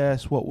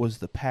process? What was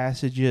the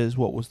passages?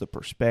 What was the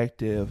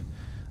perspective?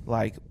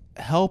 Like,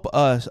 help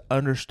us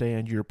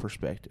understand your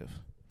perspective.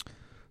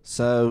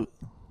 So,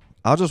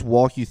 I'll just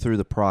walk you through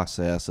the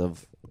process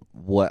of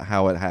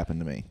how it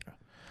happened to me.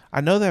 I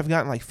know that I've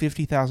gotten like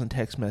 50,000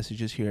 text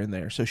messages here and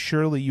there, so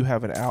surely you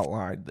have an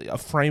outline, a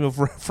frame of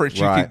reference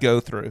you could go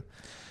through.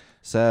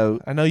 So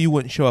I know you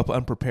wouldn't show up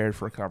unprepared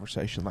for a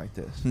conversation like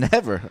this.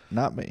 Never,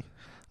 not me.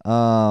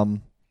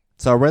 So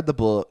I read the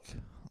book,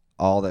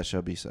 All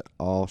Shall Be Saved.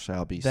 All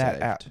shall be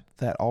saved.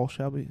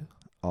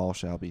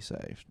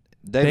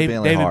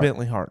 David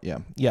Bentley Hart.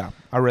 Yeah.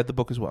 I read the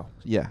book as well.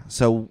 Yeah.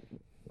 So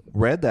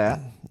read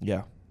that.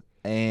 Yeah.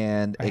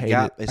 And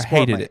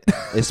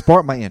it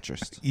sparked my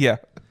interest. Yeah.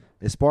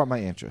 It sparked my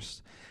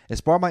interest. It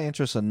sparked my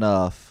interest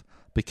enough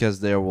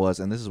because there was,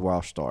 and this is where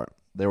I'll start,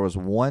 there was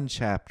one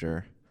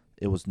chapter,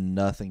 it was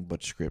nothing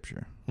but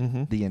scripture.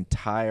 Mm-hmm. The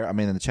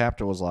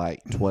chapter was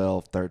like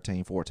 12,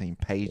 13, 14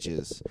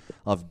 pages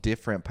of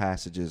different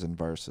passages and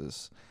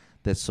verses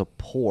that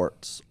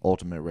supports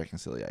ultimate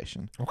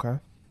reconciliation. Okay.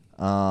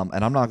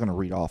 And I'm not going to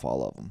read off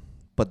all of them.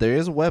 But there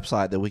is a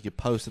website that we could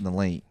post in the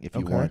link if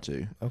you wanted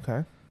to.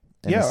 Okay.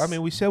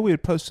 And we said we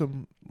would post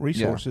some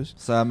resources.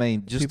 Yeah. So,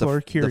 just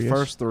the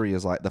first three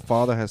is like the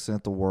Father has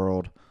sent the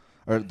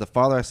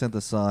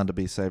Son to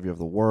be Savior of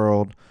the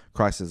world.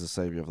 Christ is the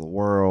Savior of the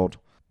world.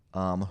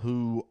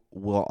 Who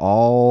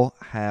will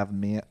have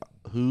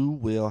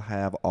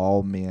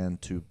all men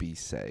to be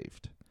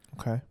saved.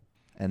 Okay.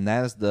 And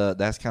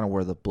that's kind of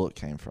where the book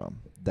came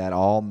from. That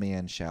all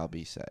men shall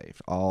be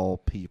saved. All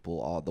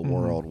people, all the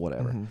world,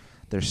 whatever. Mm-hmm.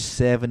 There's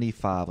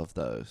 75 of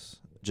those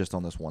just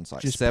on this one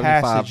site. Just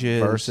 75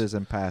 verses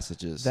and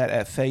passages. That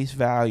at face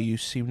value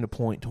seem to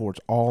point towards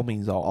all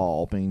means all.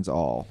 All means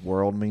all.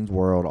 World means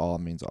world. All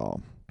means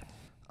all.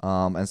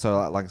 And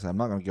so, like I said, I'm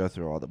not going to go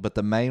through all that. But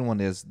the main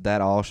one is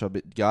that all shall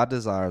be. God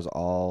desires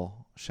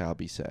all shall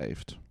be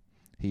saved.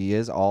 He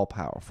is all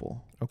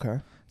powerful.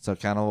 Okay. So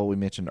kind of what we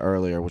mentioned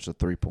earlier, which are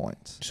 3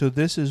 points. So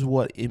this is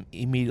what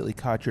immediately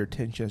caught your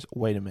attention.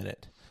 Wait a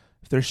minute.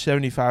 If there's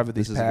 75 of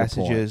these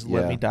passages,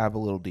 let me dive a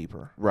little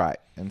deeper. Right.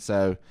 And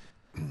so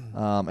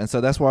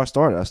that's where I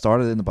started. I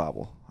started in the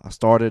Bible. I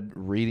started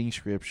reading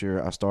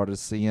scripture. I started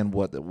seeing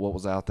what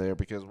was out there,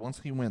 because once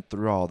he went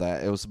through all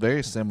that, it was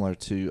very similar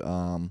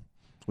to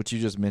what you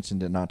just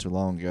mentioned it not too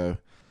long ago,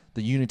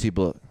 the Unity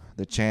book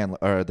that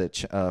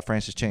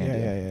Francis Chan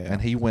did. Yeah.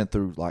 And he went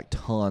through like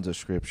tons of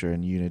scripture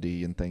and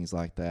unity and things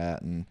like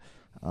that. And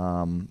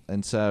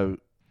so,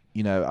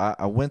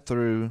 I went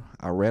through,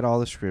 I read all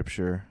the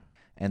scripture,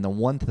 and the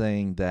one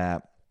thing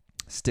that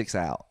sticks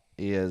out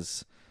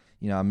is,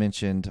 I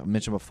mentioned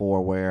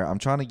before where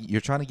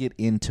you're trying to get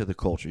into the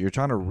culture. You're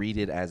trying to read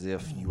it as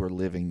if you were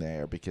living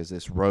there, because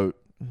it's wrote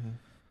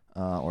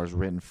or is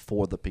written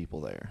for the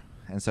people there.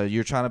 And so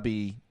you're trying to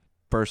be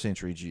first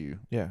century Jew.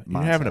 Yeah,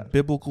 you're having a mindset.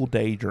 biblical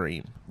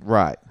daydream.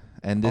 Right.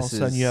 And All this of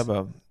a sudden, you have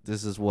a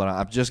this is what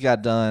I've just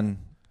got done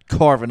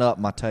carving up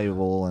my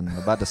table and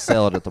about to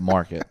sell it at the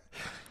market.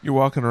 you're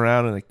walking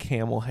around in a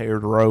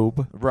camel-haired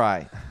robe.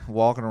 Right.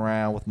 Walking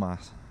around with my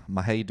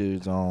hey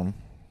dudes on.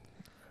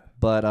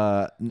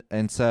 But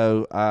and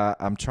so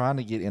I'm trying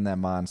to get in that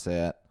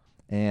mindset,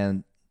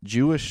 and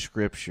Jewish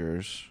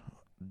scriptures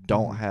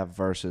don't have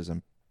verses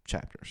and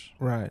chapters.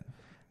 Right.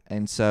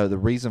 And so the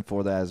reason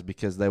for that is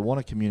because they want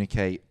to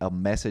communicate a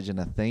message and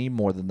a theme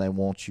more than they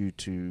want you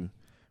to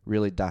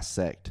really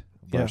dissect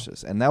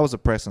verses. And that was a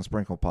Press and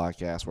Sprinkle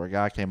podcast where a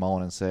guy came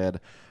on and said,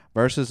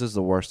 verses is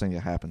the worst thing that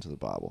happened to the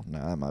Bible.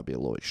 Now, that might be a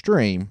little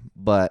extreme,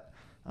 but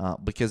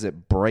because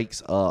it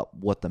breaks up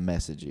what the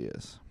message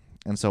is.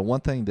 And so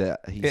one thing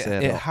that he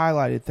said... It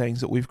highlighted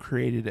things that we've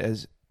created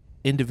as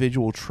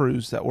individual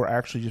truths that were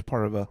actually just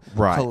part of a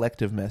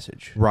collective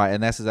message. Right,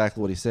 and that's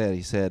exactly what he said.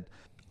 He said,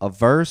 a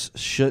verse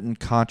shouldn't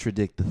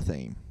contradict the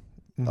theme.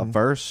 A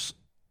verse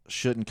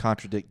shouldn't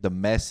contradict the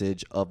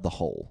message of the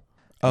whole.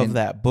 Of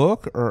that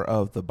book or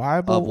of the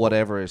Bible? Of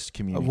whatever is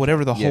communicated. Of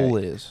whatever the whole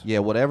is. Yeah,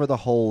 whatever the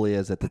whole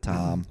is at the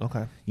time.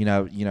 Okay. You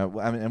know,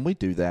 I mean, and we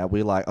do that.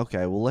 We like,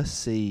 okay, well, let's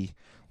see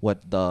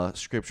what the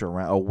scripture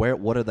around, or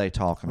what are they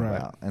talking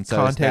about? And so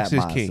context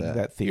it's is that king, mindset.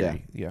 that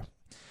theory. Yeah.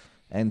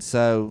 And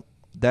so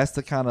that's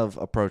the kind of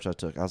approach I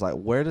took. I was like,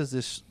 where does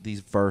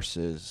these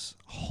verses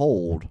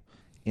hold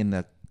in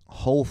the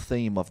whole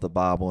theme of the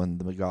Bible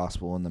and the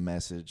gospel and the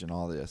message and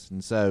all this?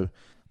 And so,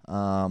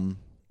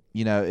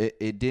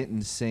 it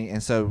didn't seem,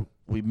 and so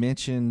we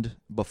mentioned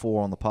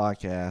before on the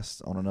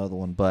podcast on another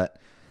one, but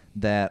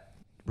that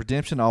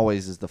redemption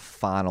always is the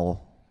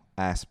final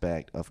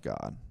aspect of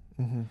God.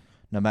 Mm-hmm.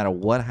 No matter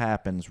what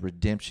happens,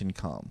 redemption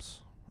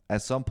comes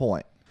at some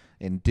point.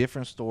 In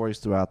different stories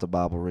throughout the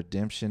Bible,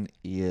 redemption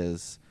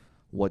is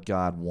what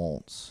God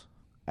wants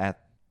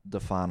at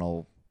the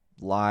final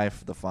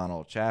life, the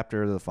final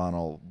chapter, the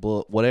final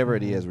book, whatever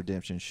it is,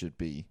 redemption should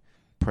be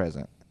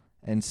present.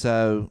 And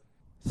so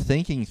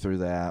thinking through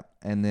that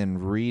and then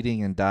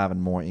reading and diving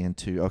more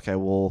into, okay,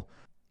 well,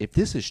 if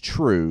this is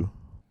true,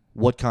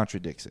 what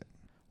contradicts it?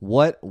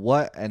 What?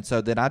 And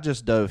so then I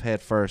just dove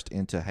headfirst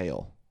into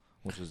hell,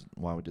 which is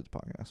why we did the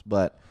podcast.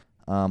 But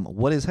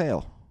what is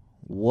hell?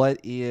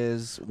 What do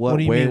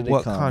you mean?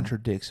 What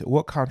contradicts it?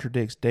 What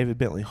contradicts David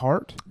Bentley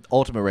Hart?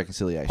 Ultimate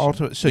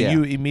reconciliation. So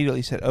you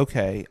immediately said,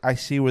 "Okay, I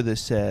see where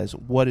this says.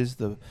 What's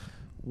the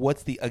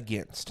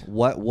against?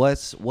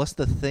 What's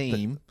the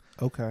theme?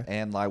 Okay,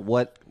 and like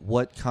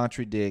what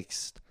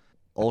contradicts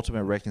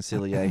ultimate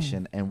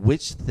reconciliation, and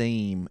which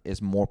theme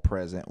is more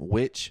present?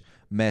 Which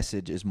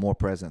message is more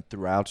present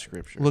throughout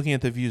Scripture? Looking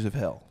at the views of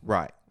hell,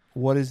 right?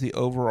 What is the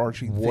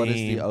overarching theme? What is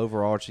the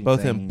overarching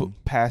both theme? in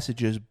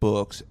passages,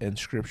 books, and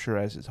Scripture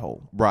as its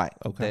whole? Right.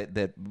 Okay.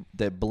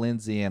 That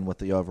blends in with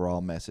the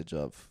overall message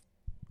of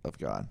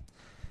God.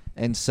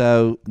 And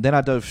so then I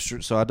dove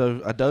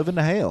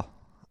into hell.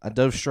 I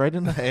dove straight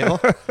into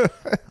hell.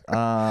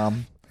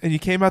 And you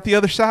came out the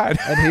other side.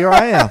 And here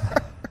I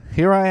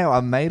am.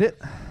 I made it.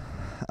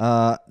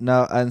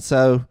 And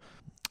so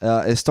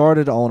it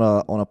started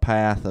on a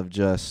path of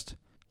just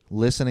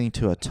listening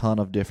to a ton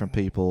of different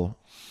people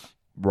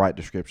write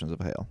descriptions of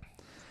hell.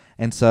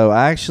 And so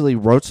I actually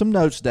wrote some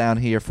notes down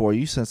here for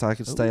you since I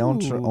could stay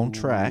on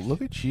track.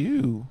 Look at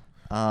you.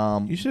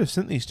 You should have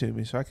sent these to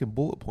me so I could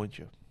bullet point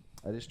you.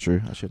 That is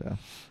true. I should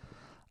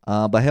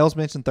have. But hell's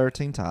mentioned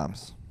 13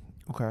 times.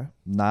 Okay.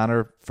 9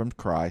 are from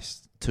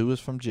Christ. 2 is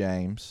from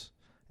James.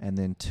 And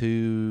then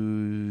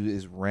 2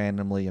 is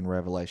randomly in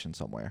Revelation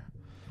somewhere.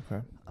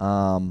 Okay.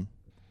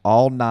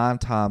 All 9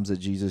 times that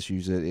Jesus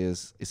used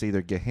it's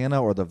either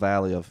Gehenna or the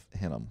Valley of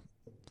Hinnom.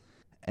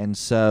 And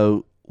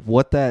so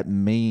what that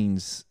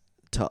means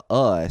to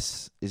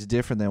us is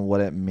different than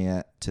what it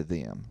meant to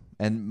them.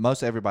 And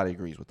most everybody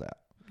agrees with that.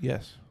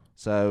 Yes.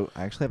 So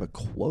I actually have a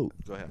quote.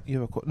 Go ahead. You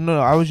have a quote? No,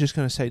 I was just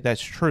going to say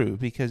that's true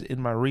because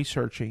in my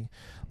researching,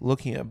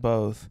 looking at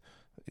both,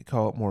 you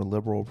call it more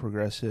liberal,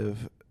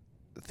 progressive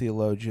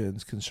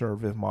theologians,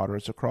 conservative,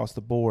 moderates across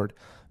the board,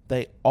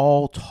 they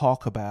all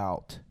talk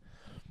about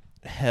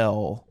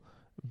hell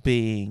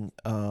being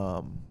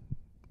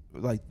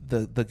like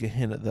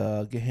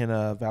the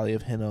Gehenna Valley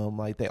of Hinnom,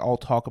 like they all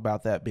talk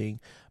about that being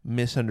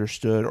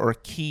misunderstood or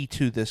key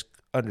to this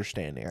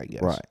understanding, I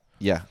guess. Right.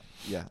 Yeah.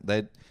 Yeah.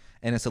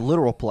 And it's a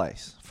literal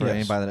place for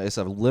anybody that it's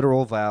a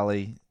literal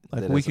valley.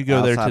 Like we could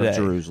go there today. Of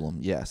Jerusalem.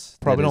 Yes.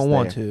 Probably don't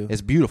want to.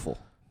 It's beautiful.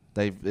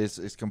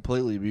 It's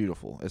completely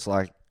beautiful. It's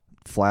like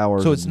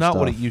flowers. So it's and not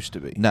stuff. what it used to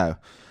be. No.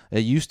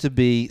 It used to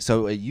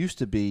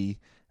be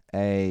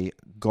a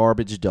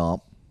garbage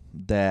dump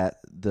that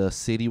the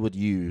city would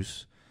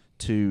use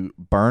to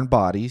burn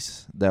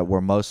bodies that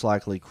were most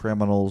likely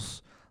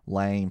criminals,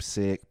 lame,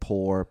 sick,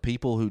 poor,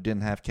 people who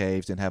didn't have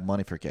caves, didn't have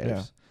money for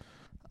caves.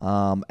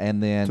 Yeah.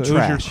 And then so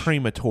trash. It was your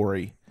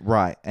crematory.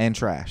 Right, and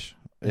trash.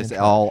 It's trash.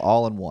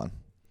 all in one.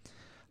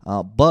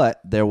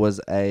 But there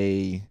was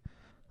an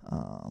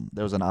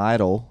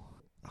idol,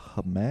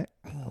 Hamek.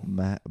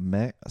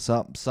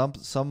 some.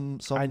 It's on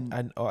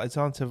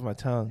the tip of my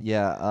tongue.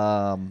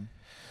 Yeah.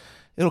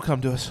 It'll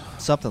come to us.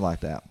 Something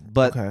like that.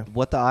 But Okay.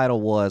 what the idol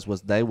was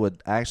they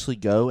would actually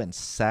go and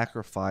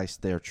sacrifice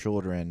their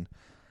children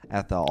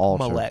at the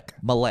altar.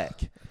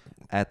 Molech.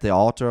 At the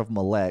altar of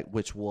Molech,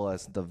 which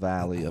was the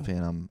valley of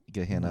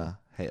Gehenna,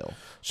 hell.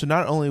 So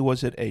not only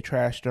was it a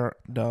trash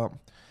dump,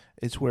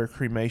 it's where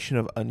cremation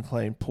of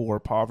unclaimed, poor,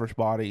 impoverished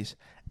bodies,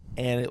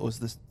 and it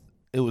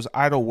was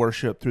idol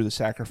worship through the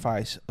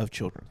sacrifice of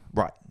children.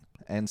 Right.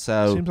 And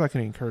so Seems like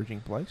an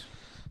encouraging place.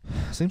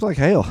 seems like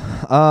hell.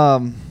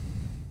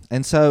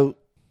 And so,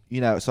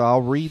 so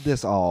I'll read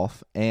this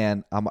off,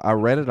 and I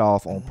read it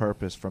off on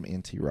purpose from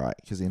N.T. Wright,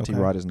 because N.T.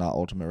 Wright is not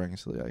Ultimate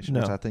Reconciliation,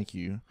 which I think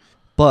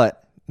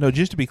but no,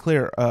 just to be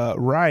clear,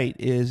 Wright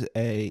is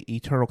a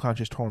eternal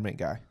conscious torment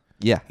guy.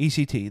 Yeah.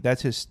 ECT,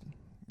 that's his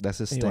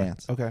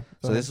stance. Okay.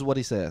 So this is what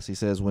he says. He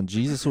says, when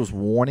Jesus was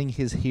warning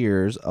his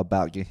hearers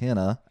about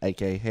Gehenna,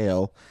 aka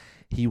hell,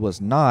 he was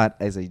not,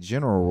 as a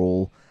general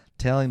rule,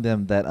 telling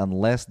them that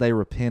unless they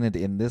repented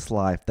in this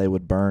life, they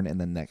would burn in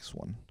the next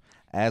one.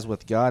 As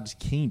with God's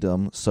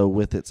kingdom, so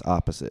with its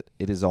opposite.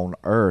 It is on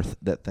earth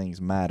that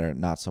things matter,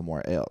 not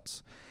somewhere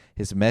else.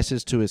 His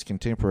message to his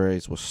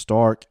contemporaries was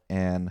stark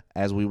and,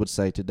 as we would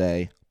say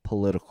today,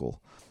 political.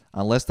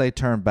 Unless they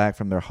turned back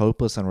from their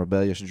hopeless and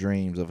rebellious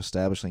dreams of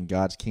establishing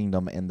God's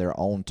kingdom in their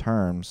own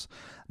terms,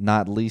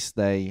 not least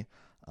they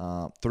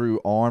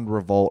through armed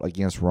revolt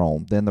against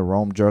Rome, then the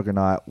Rome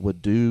juggernaut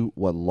would do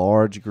what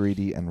large,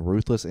 greedy, and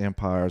ruthless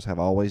empires have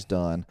always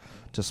done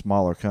to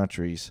smaller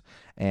countries,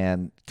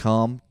 and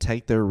come,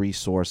 take their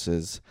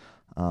resources,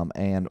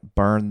 and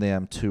burn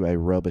them to a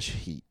rubbish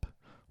heap,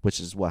 which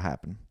is what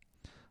happened.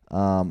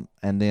 And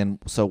then,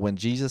 so when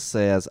Jesus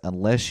says,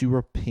 unless you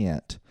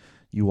repent,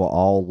 you will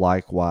all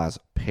likewise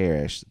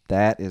perish,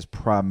 that is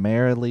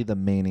primarily the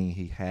meaning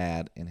he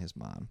had in his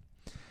mind.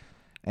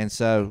 And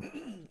so,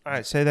 all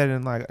right, say that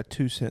in like a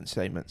 2-sentence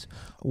statements.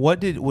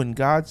 When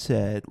God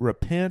said,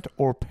 repent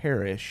or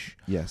perish,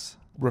 yes,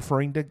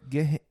 referring to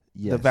the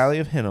Yes. Valley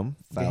of Hinnom,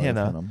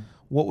 Gehenna, Hinnom.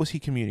 What was he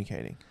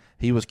communicating?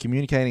 He was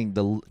communicating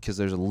because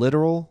there's a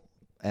literal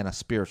and a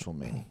spiritual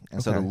meaning.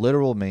 And so the Okay.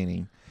 literal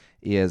meaning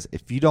is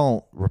if you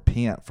don't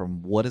repent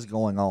from what is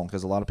going on,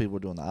 because a lot of people were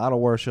doing the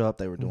idol worship,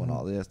 they were doing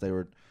all this,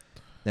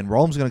 then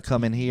Rome's going to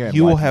come in here and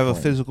You will wipe have a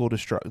clean. physical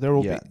destruction. There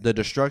will be the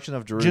destruction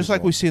of Jerusalem. just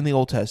like we see in the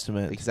Old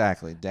Testament.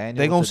 Exactly. Daniel.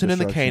 They're going to with send in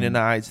the destruction.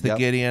 Canaanites, the Yep.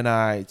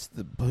 Gideonites,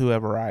 the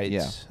whoeverite.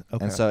 Yeah.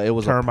 Okay. And so it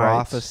was Termites. a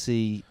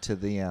prophecy to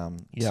them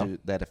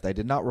Yep. that if they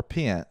did not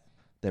repent,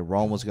 that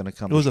Rome was going to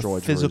come It was destroy a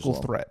physical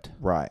Jerusalem. threat.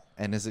 Right.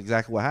 And it's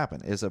exactly what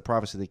happened. It's a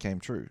prophecy that came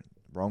true.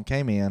 Rome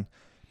came in,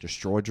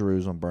 destroyed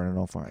Jerusalem, burned it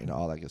on fire,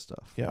 all that good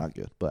stuff. Yeah. Not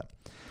good. But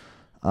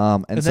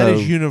And so that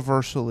is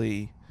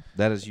universally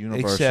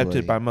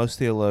accepted by most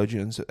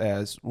theologians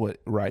as what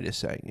Wright is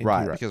saying.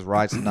 right, because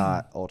Wright's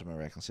not ultimate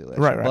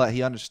reconciliation. Right. But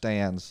he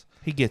understands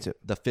He gets it.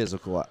 the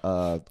physical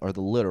or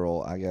the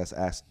literal, I guess,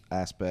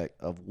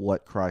 aspect of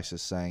what Christ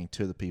is saying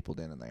to the people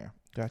then and there.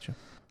 Gotcha.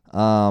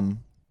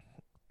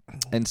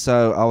 And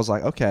so I was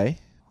like, okay,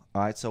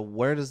 all right. So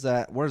where does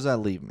that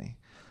leave me?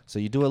 So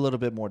you do a little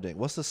bit more digging.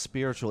 What's the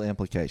spiritual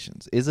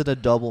implications? Is it a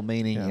double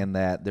meaning in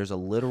that there's a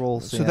literal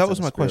sense? So that was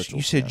and a my question.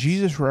 You said spiritual sense?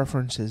 Jesus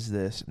references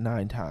this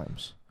 9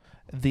 times.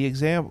 The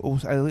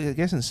examples, I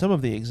guess in some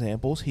of the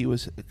examples, he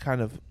was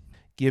kind of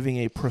giving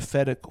a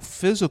prophetic,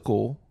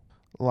 physical,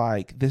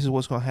 like this is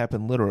what's going to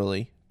happen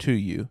literally to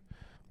you.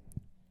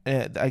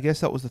 And I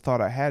guess that was the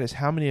thought I had, is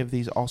how many of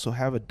these also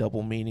have a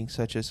double meaning,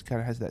 such as kind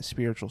of has that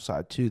spiritual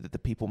side too, that the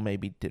people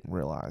maybe didn't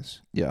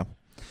realize. Yeah.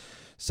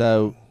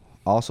 So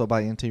also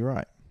by N.T.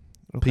 Wright.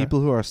 Okay.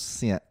 People who are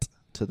sent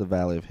to the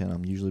Valley of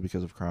Hinnom, usually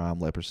because of crime,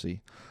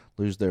 leprosy,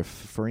 lose their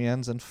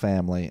friends and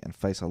family and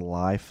face a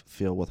life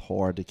filled with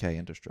horror, decay,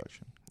 and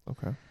destruction.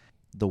 Okay.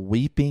 The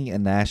weeping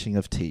and gnashing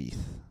of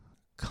teeth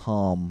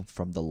come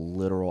from the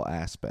literal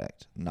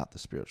aspect, not the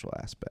spiritual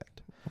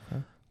aspect.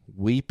 Okay.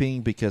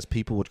 Weeping because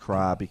people would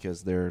cry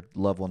because their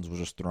loved ones were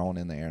just thrown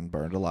in there and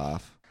burned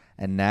alive,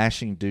 and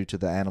gnashing due to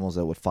the animals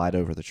that would fight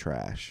over the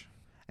trash.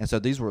 And so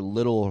these were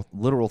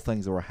literal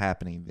things that were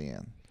happening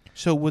then.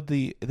 So would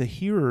the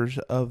hearers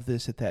of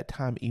this at that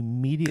time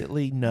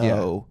immediately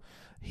know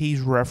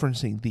he's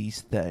referencing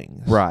these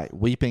things? Right.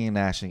 Weeping and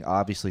gnashing,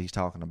 obviously he's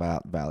talking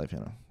about Valley of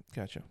Hinnom.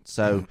 Gotcha.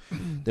 So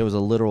there was a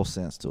literal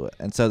sense to it.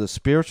 And so the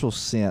spiritual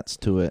sense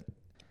to it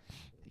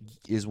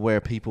is where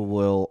people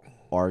will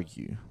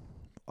argue.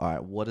 All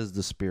right, what is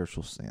the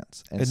spiritual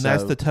sense? And so,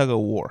 that's the tug of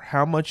war.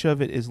 How much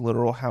of it is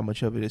literal? How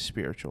much of it is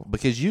spiritual?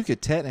 because you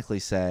could technically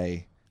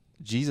say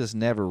Jesus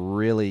never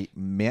really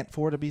meant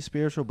for it to be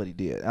spiritual, but he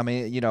did. I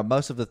mean,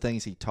 most of the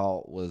things he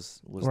taught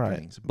was Right.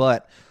 things.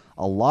 But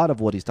a lot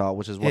of what he's taught,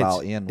 which is what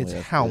I'll end it's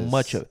with. how is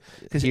much of it.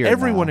 Because here and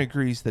everyone now.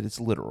 agrees that it's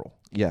literal.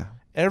 Yeah.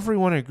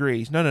 Everyone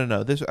agrees.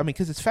 No.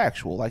 Because it's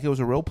factual. Like, it was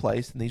a real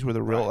place, and these were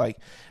the real,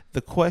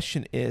 the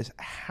question is,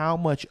 how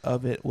much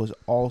of it was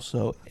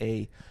also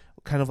a,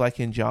 kind of like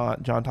in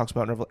John talks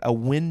about a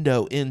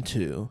window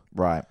into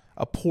Right.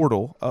 a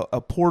portal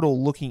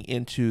looking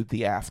into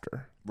the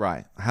after.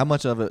 Right. How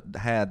much of it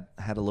had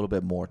a little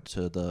bit more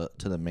to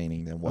the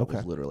meaning than what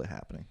was literally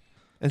happening.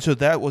 And so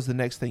that was the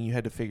next thing you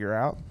had to figure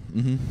out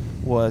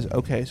was,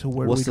 okay, so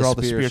where do we draw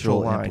the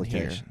spiritual line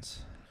implications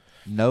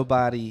here?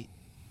 Nobody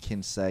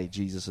can say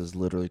Jesus is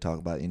literally talking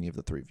about any of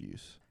the three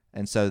views.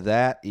 And so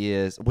that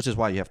is, which is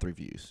why you have three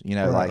views. You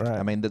know, Right.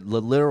 I mean, the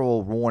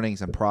literal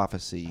warnings and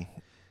prophecy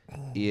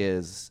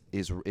is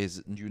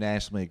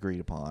unanimously agreed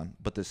upon,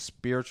 but the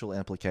spiritual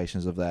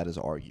implications of that is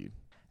argued.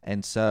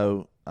 And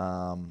so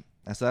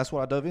that's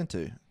what I dove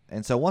into.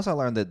 And so once I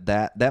learned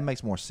that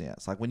makes more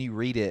sense. Like when you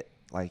read it,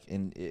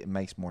 it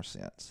makes more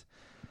sense.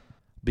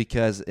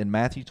 Because in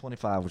Matthew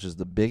 25, which is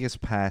the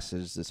biggest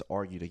passage that's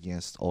argued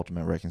against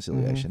ultimate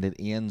reconciliation, it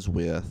ends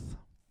with,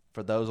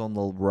 for those on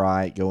the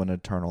right go into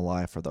eternal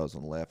life, for those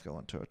on the left go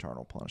into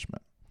eternal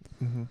punishment.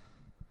 Mm-hmm.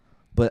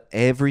 But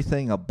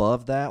everything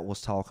above that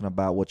was talking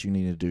about what you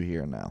need to do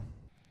here and now.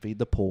 Feed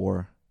the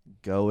poor,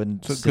 go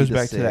and so it see goes the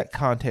back sick. to that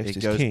context.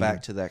 It goes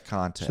back to that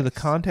context. So the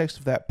context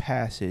of that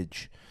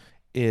passage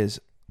is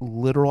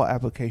literal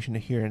application to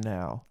here and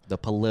now. The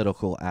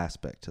political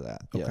aspect to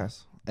that, Okay.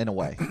 yes, in a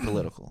way,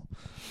 political,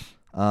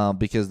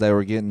 because they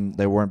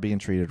weren't being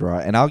treated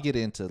right. And I'll get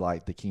into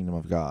like the kingdom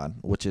of God,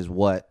 which is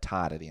what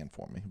tied it in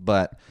for me.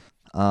 But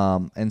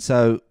and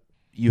so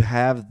you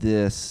have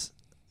this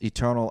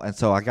eternal, and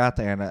so I got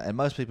there, and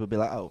most people would be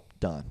like, "Oh,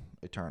 done,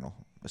 eternal."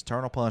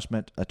 Eternal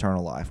punishment,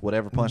 eternal life.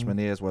 Whatever punishment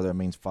is, whether it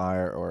means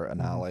fire or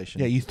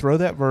annihilation. Yeah, you throw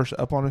that verse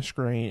up on a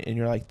screen, and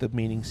you're like, the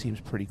meaning seems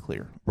pretty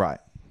clear.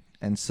 Right.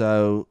 And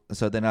so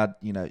then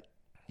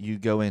you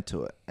go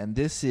into it. And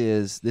this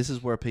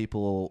is where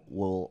people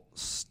will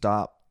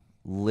stop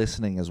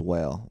listening as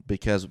well,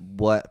 because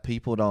what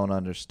people don't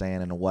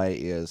understand in a way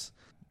is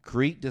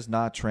Greek does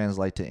not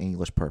translate to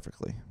English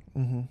perfectly.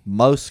 Mm-hmm.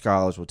 Most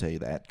scholars will tell you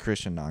that,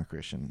 Christian,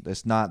 non-Christian.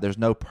 There's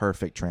no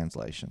perfect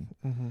translation.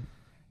 Mm-hmm.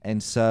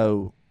 And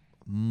so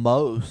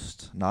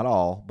most, not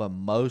all, but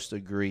most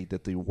agree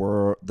that the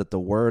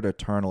word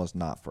eternal is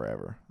not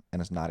forever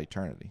and it's not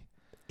eternity.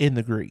 In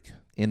the Greek.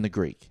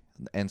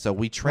 And so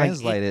we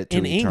translate it to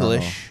in eternal.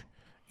 English,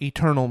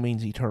 eternal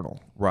means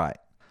eternal. Right.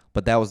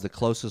 But that was the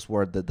closest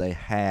word that they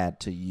had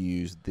to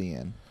use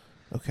then.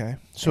 Okay.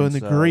 So And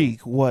in the so-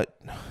 Greek, what?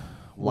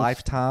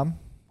 Lifetime,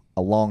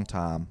 a long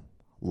time,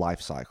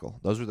 life cycle.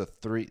 Those are the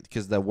three,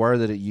 because the word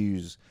that it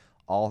used,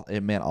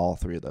 it meant all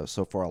three of those.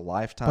 So for a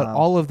lifetime. But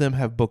all of them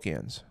have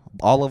bookends.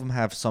 All of them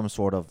have some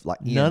sort of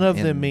like. None of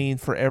them mean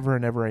forever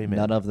and ever, amen.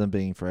 None of them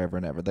being forever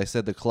and ever. They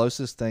said the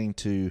closest thing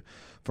to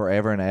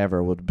forever and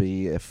ever would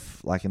be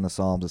if, like in the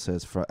Psalms, it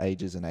says for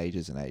ages and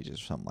ages and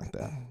ages, or something like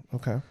that.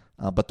 Okay.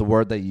 But the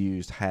word they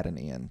used had an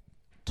end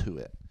to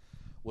it,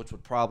 which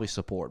would probably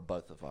support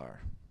both of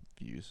our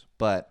views.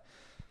 But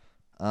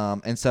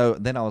and so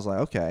then I was like,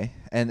 okay,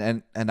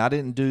 and I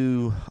didn't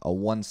do a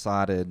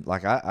one-sided,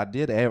 like I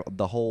did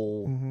the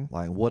whole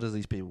like what do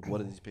these people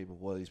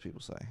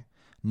say?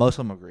 Most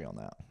of them agree on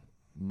that.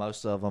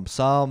 Most of them,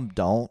 some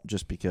don't,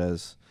 just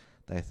because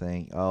they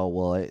think, oh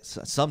well,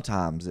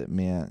 sometimes it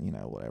meant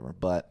whatever,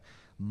 but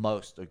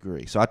most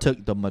agree. So I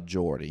took the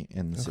majority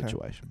in the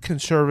situation,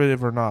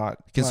 Conservative or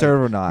not.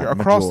 conservative or not, You're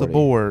across the majority.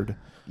 board.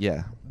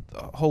 Yeah,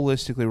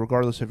 Holistically,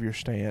 regardless of your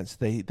stance,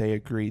 they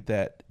agreed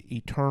that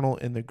eternal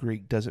in the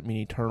Greek doesn't mean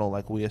eternal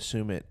like we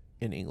assume it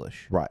in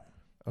English. right.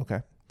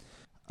 Okay.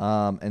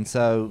 And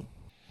so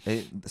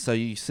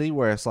you see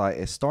where it's like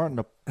it's starting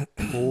to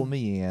pull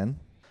me in,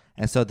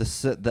 and so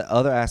the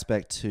other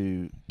aspect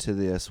to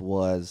this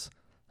was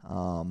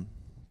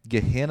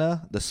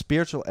Gehenna, the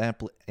spiritual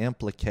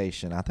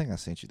implication. I think I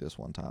sent you this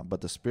one time,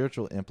 but the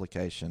spiritual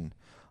implication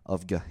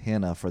of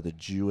Gehenna for the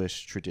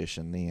Jewish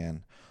tradition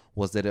then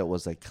was that it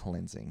was a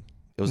cleansing.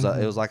 It was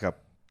it was like a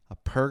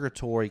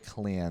purgatory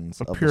cleanse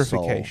of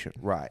purification,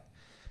 the soul.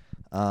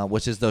 Right?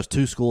 Which is those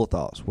two school of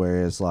thoughts,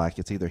 whereas like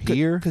it's either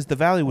here because the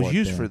valley was or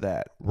used there. for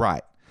that.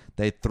 Right.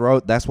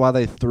 That's why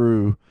they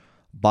threw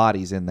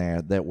bodies in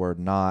there that were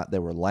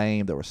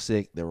lame, that were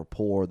sick, that were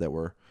poor, that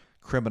were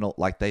criminal.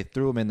 Like they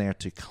threw them in there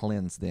to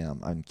cleanse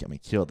them. I mean,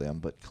 kill them,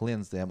 but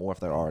cleanse them, or if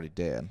they're already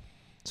dead,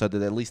 so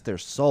that at least their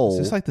soul. Is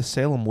this like the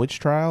Salem witch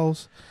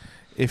trials?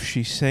 If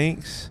she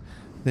sinks,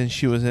 then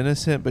she was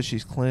innocent, but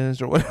she's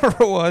cleansed, or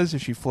whatever it was.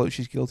 If she floats,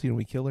 she's guilty, and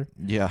we kill her.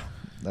 Yeah,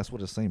 that's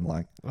what it seemed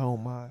like. Oh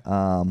my.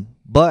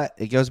 But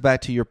it goes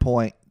back to your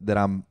point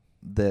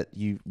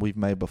we've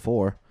made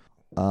before.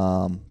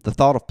 The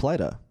thought of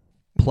Plato.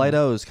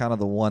 Plato is kind of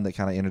the one that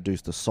kind of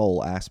introduced the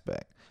soul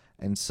aspect.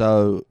 And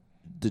so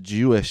the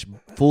Jewish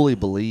fully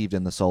believed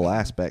in the soul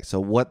aspect. So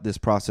what this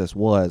process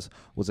was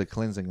a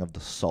cleansing of the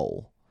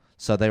soul.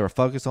 So they were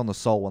focused on the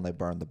soul when they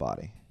burned the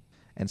body.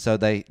 And so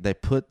they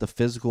put the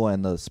physical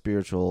and the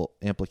spiritual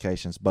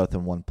implications both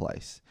in one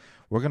place.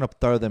 We're going to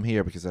throw them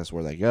here because that's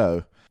where they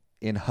go,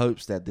 in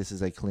hopes that this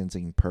is a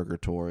cleansing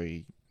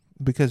purgatory.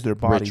 Because their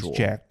body's ritual.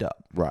 jacked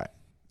up. Right.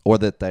 Or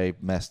that they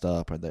messed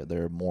up, or that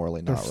they're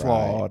morally They're not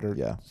flawed, right.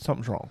 or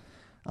something's wrong.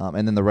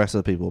 And then the rest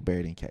of the people are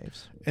buried in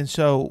caves. And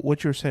so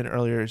what you were saying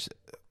earlier is,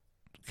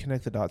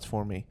 connect the dots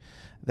for me,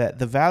 that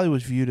the valley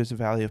was viewed as a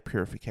valley of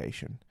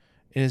purification.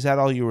 And is that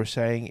all you were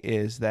saying?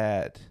 Is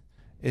that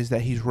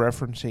he's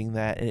referencing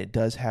that, and it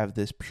does have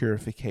this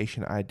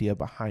purification idea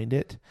behind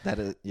it? That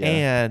is, yeah.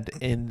 And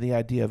in the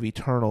idea of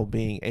eternal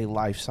being a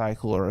life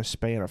cycle or a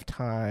span of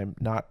time,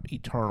 not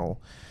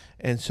eternal.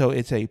 And so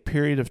it's a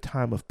period of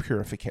time of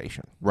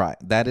purification. Right.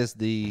 That is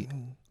the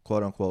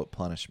quote unquote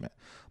punishment.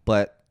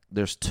 But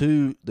there's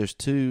two,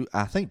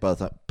 I think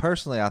both of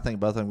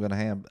them going to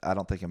have, I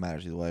don't think it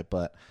matters either way,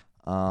 but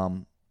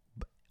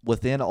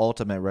within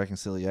ultimate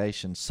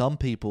reconciliation, some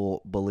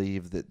people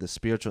believe that the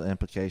spiritual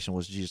implication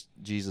was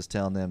Jesus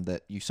telling them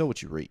that you sow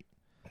what you reap.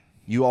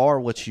 You are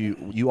what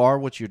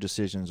your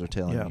decisions are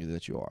telling you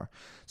that you are.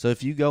 So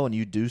if you go and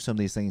you do some of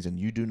these things and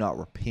you do not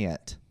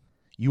repent,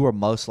 you are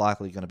most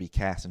likely going to be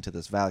cast into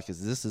this valley,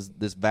 because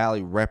this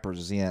valley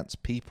represents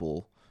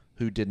people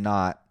who did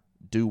not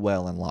do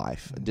well in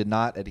life, did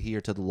not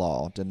adhere to the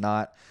law,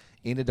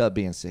 ended up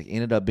being sick,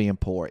 ended up being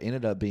poor,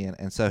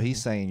 and so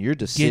he's saying your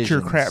decisions, get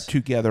your crap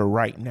together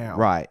right now.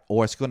 Right.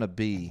 Or it's going to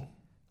be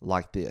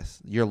like this.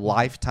 Your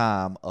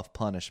lifetime of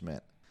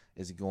punishment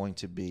is going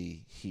to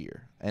be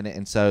here.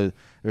 And so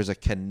there's a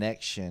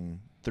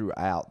connection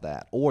throughout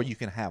that. Or you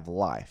can have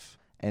life.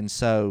 And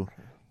so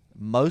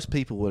most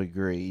people would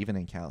agree, even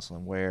in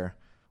counseling, where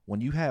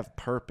when you have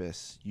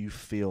purpose, you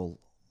feel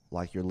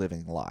like you're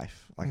living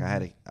life. Like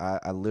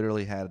I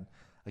literally had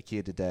a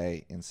kid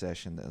today in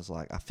session that was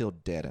like, I feel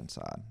dead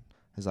inside.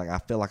 He's like, I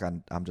feel like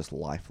I'm just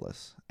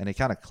lifeless. And it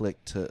kind of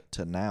clicked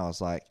to now. It's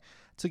like,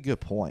 it's a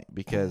good point,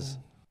 because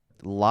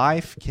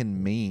life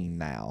can mean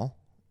now.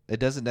 It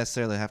doesn't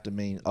necessarily have to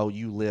mean, oh,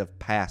 you live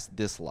past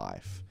this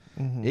life.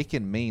 It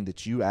can mean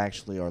that you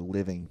actually are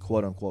living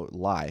quote unquote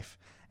life.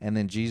 And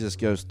then Jesus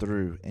goes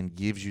through and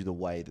gives you the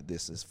way that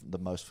this is the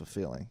most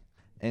fulfilling.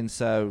 And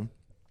so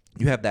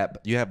you have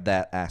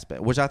that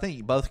aspect, which I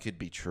think both could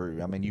be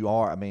true. I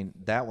mean,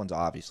 that one's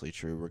obviously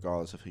true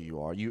regardless of who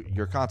you are.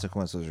 Your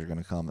consequences are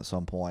going to come at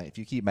some point. If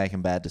you keep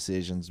making bad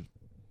decisions,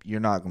 you're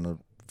not going to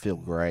feel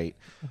great,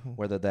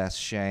 whether that's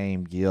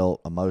shame, guilt,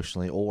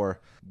 emotionally,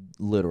 or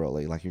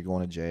literally, like you're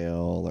going to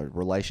jail or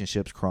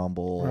relationships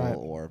crumble, right.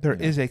 Or there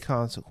is a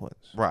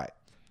consequence. Right.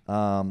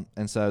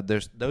 And so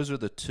those are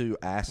the two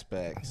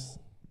aspects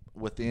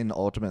within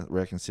ultimate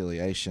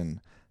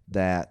reconciliation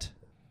that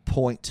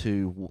point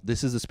to,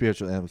 this is the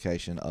spiritual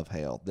implication of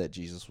hell that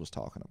Jesus was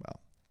talking about.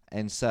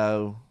 And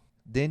so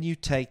then you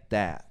take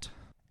that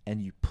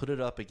and you put it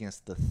up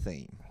against the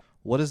theme.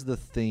 What is the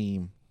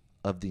theme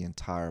of the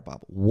entire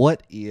Bible?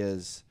 What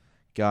is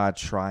God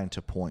trying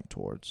to point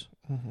towards?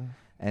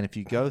 And if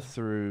you go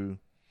through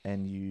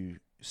and you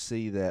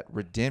see that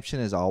redemption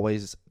is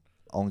always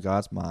on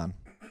God's mind,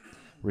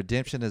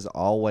 redemption is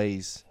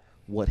always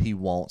what he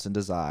wants and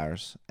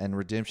desires, and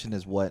redemption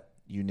is what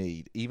you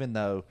need, even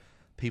though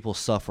people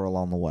suffer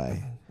along the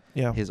way.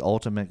 Yeah. His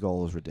ultimate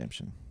goal is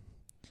redemption.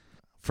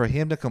 For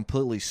him to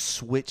completely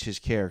switch his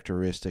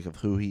characteristic of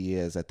who he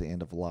is at the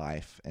end of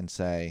life and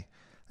say,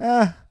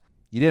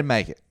 you didn't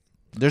make it.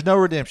 There's no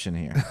redemption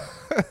here.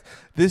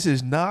 This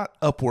is not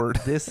upward.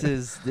 This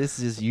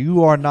is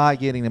you are not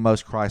getting the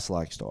most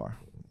Christ-like star.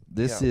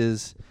 This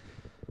is,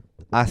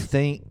 I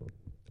think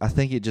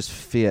it just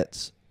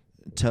fits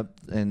to,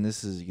 and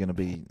this is going to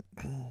be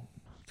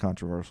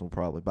controversial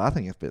probably, but I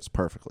think it fits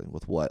perfectly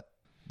with what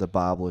the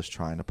Bible is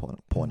trying to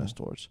point us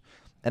towards.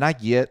 And I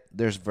get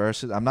there's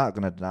verses, I'm not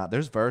going to deny,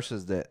 there's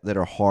verses that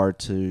are hard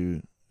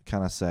to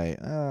kind of say,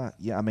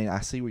 yeah, I mean, I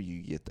see where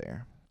you get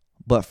there.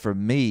 But for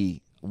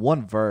me,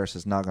 one verse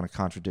is not going to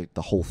contradict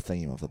the whole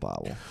theme of the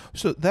Bible.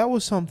 So that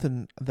was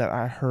something that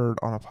I heard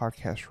on a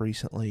podcast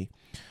recently.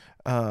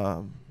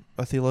 A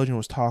theologian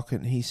was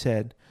talking, he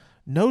said,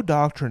 no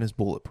doctrine is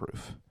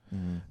bulletproof.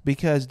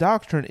 Because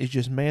doctrine is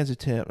just man's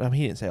attempt. I mean,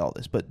 he didn't say all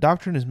this, but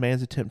doctrine is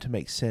man's attempt to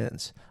make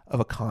sense of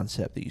a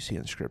concept that you see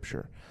in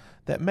Scripture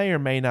that may or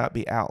may not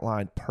be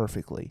outlined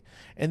perfectly.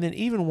 And then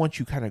even once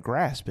you kind of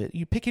grasp it,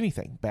 you pick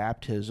anything,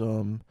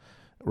 baptism,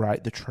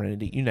 right, the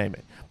Trinity, you name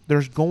it.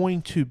 There's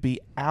going to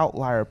be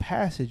outlier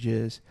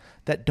passages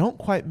that don't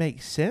quite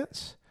make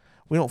sense.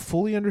 We don't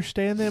fully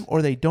understand them,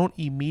 or they don't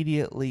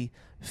immediately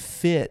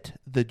fit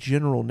the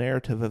general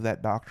narrative of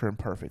that doctrine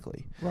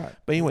perfectly. Right.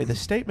 But anyway, the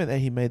statement that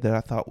he made that I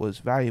thought was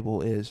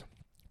valuable is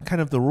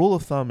kind of the rule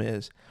of thumb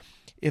is,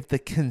 if the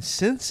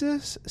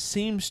consensus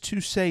seems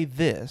to say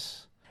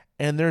this,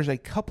 and there's a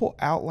couple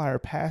outlier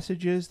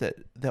passages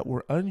that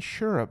we're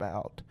unsure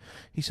about,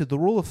 he said the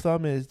rule of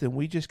thumb is then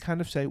we just kind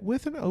of say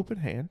with an open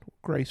hand,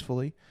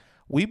 gracefully,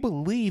 we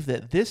believe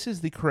that this is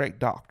the correct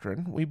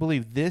doctrine. We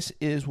believe this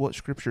is what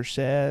Scripture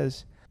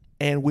says,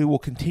 and we will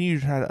continue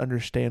to try to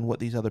understand what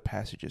these other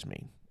passages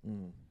mean.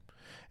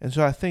 And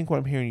so I think what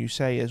I'm hearing you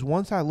say is,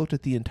 once I looked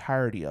at the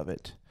entirety of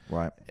it,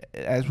 right,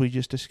 as we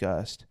just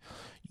discussed,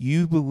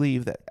 you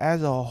believe that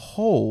as a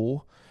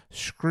whole,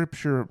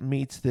 Scripture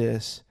meets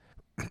this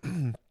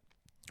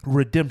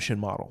redemption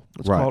model.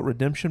 Let's call it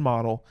redemption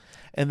model.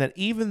 And that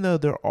even though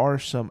there are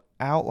some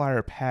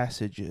outlier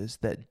passages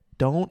that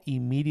don't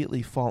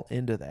immediately fall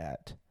into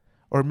that,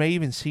 or may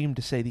even seem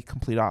to say the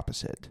complete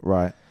opposite,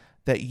 right,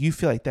 that you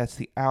feel like that's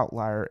the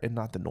outlier and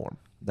not the norm.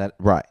 That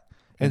right.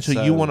 And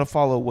so you want to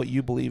follow what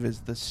you believe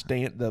is the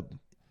stand.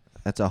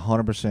 That's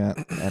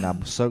 100%. And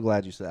I'm so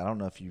glad you said. I don't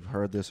know if you've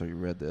heard this or you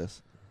read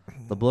this.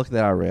 The book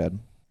that I read,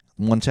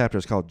 one chapter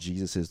is called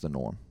 "Jesus is the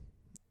Norm,"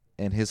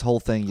 and his whole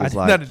thing is I did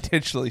not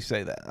intentionally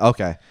say that.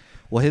 Okay.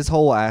 Well, his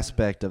whole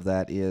aspect of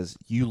that is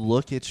you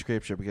look at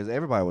Scripture, because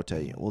everybody will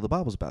tell you, well, the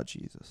Bible's about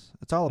Jesus.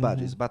 It's all about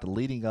Jesus. It's about the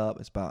leading up.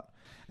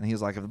 And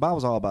he's like, if the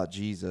Bible's all about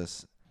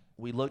Jesus,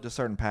 we look to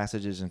certain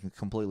passages and can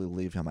completely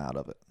leave him out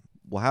of it.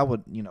 Well, how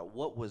would,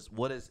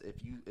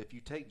 if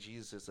you take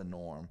Jesus as the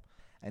norm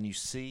and you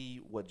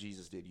see what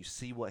Jesus did, you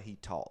see what he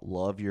taught,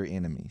 love your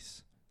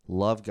enemies,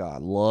 love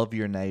God, love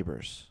your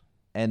neighbors.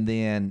 And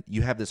then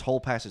you have this whole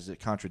passage that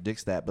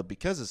contradicts that, but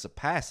because it's a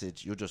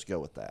passage, you'll just go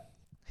with that.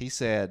 He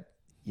said,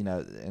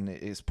 and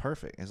it's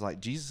perfect. It's like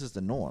Jesus is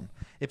the norm.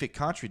 If it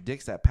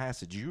contradicts that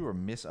passage, you are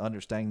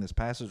misunderstanding this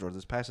passage, or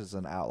this passage is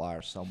an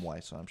outlier some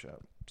way, some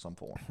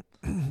form.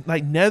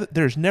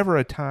 There's never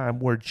a time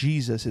where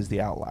Jesus is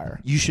the outlier.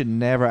 You should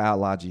never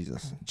outlie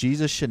Jesus.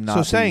 Jesus should not.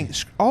 So saying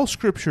all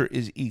Scripture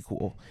is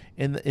equal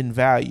in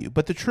value,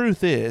 but the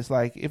truth is,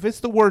 if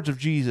it's the words of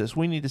Jesus,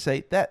 we need to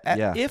say that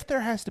if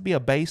there has to be a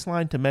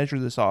baseline to measure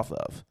this off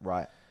of,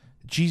 right?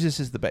 Jesus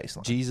is the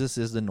baseline. Jesus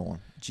is the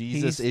norm.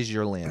 Jesus is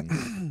your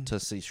lens to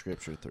see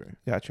Scripture through.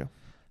 Gotcha.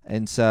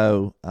 And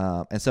so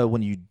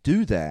when you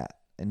do that,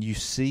 and you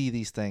see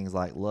these things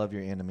like love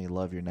your enemy,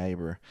 love your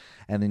neighbor,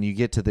 and then you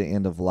get to the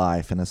end of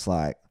life, and it's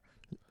like,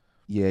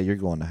 yeah, you're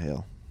going to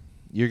hell.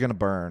 You're going to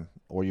burn,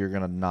 or you're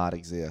going to not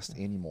exist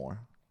anymore.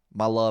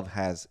 My love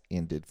has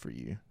ended for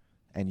you,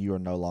 and you are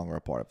no longer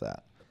a part of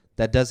that.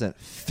 That doesn't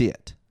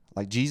fit.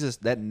 Like Jesus,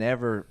 that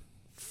never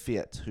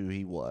fits who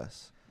he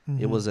was.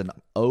 It was an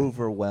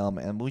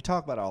overwhelming, and we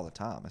talk about it all the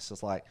time. It's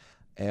just like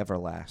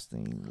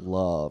everlasting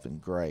love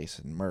and grace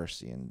and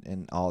mercy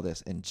and all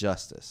this and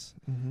justice.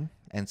 Mm-hmm.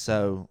 And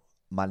so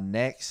my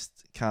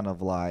next kind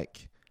of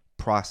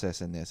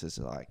process in this is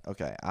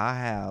okay, I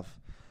have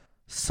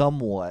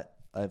somewhat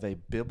of a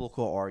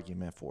biblical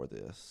argument for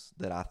this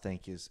that I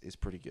think is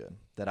pretty good,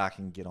 that I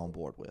can get on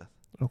board with.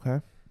 Okay.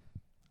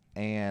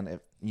 And if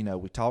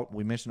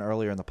we mentioned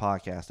earlier in the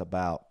podcast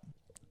about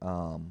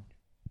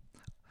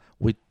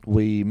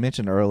we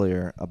mentioned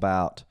earlier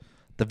about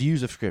the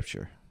views of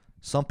Scripture.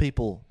 Some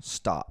people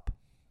stop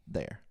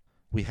there.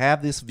 We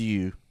have this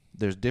view,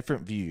 there's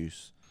different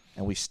views,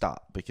 and we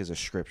stop because of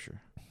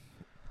Scripture.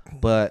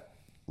 But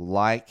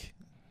like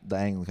the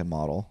Anglican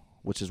model,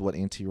 which is what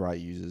N.T. Wright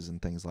uses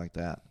and things like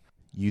that,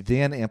 you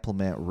then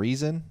implement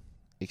reason,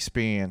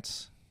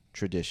 experience,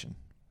 tradition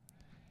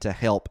to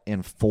help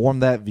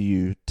inform that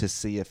view to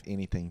see if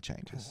anything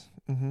changes.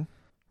 Mm-hmm.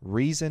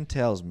 Reason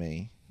tells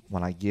me,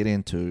 when I get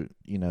into,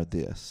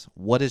 this,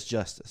 what is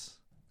justice?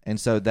 And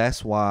so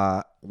that's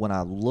why when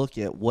I look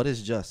at what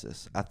is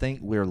justice, I think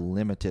we're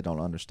limited on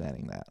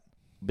understanding that.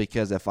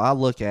 Because if I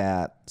look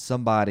at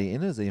somebody,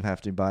 and it doesn't even have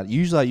to be anybody,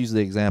 usually I use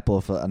the example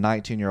of a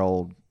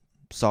 19-year-old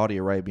Saudi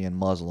Arabian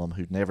Muslim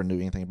who never knew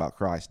anything about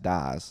Christ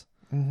dies.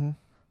 Mm-hmm.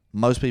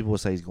 Most people would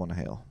say he's going to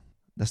hell.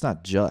 That's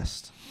not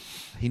just.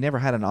 He never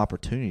had an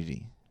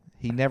opportunity.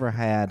 He never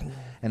had,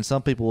 and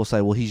some people will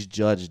say, well, he's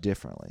judged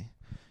differently.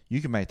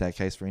 You can make that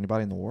case for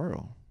anybody in the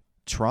world.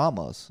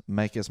 Traumas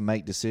make us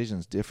make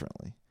decisions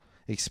differently.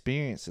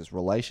 Experiences,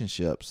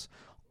 relationships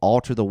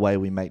alter the way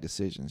we make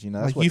decisions.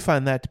 That's you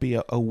find that to be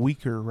a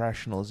weaker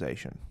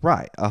rationalization.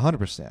 Right,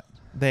 100%.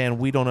 Then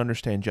we don't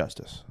understand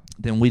justice.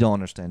 Then we don't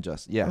understand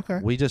justice. Yeah. Okay.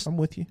 I'm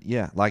with you.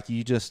 Yeah,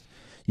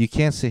 you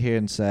can't sit here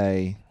and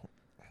say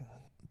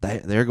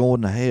they're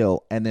going to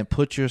hell and then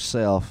put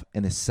yourself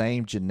in the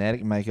same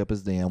genetic makeup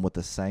as them with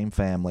the same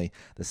family,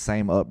 the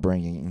same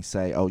upbringing, and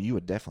say, oh, you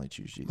would definitely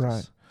choose Jesus.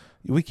 Right.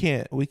 We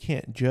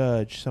can't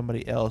judge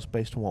somebody else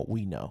based on what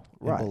we know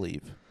and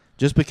believe.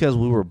 Just because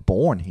we were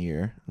born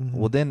here,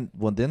 well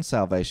then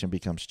salvation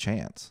becomes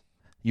chance.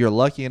 You're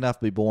lucky enough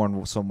to be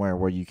born somewhere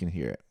where you can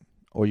hear it,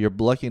 or you're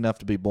lucky enough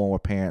to be born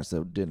with parents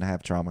that didn't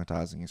have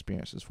traumatizing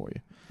experiences for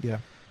you. Yeah.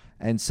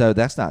 And so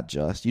that's not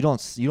just. You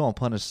don't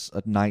punish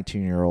a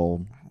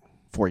 19-year-old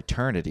for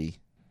eternity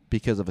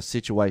because of a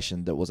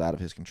situation that was out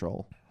of his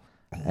control.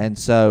 And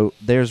so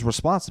there's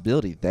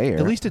responsibility there.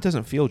 At least it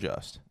doesn't feel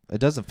just. It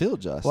doesn't feel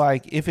just.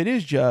 If it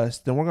is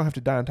just, then we're going to have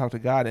to die and talk to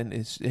God, and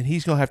he's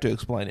going to have to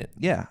explain it.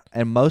 Yeah.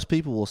 And most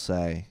people will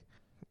say,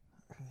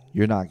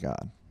 you're not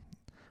God.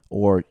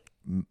 Or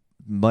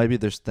maybe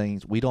there's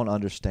things, we don't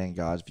understand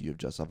God's view of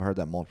justice. I've heard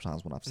that multiple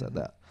times when I've said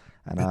that.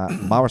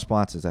 And my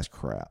response is, that's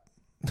crap.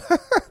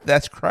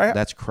 That's crap?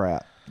 That's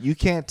crap. You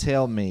can't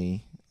tell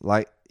me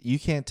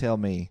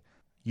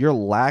your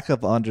lack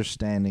of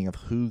understanding of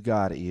who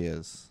God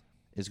is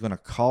going to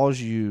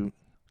cause you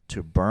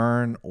to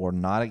burn or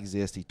not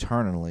exist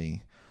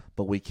eternally,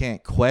 but we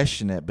can't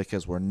question it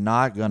because we're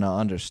not going to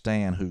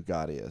understand who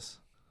God is.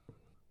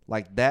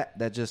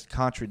 That just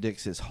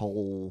contradicts his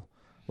whole,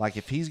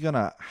 if he's going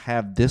to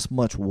have this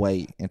much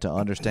weight into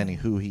understanding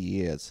who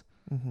he is,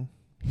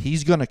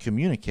 he's going to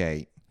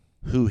communicate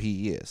who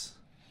he is.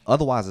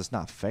 Otherwise, it's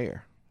not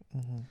fair.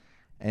 Mm-hmm.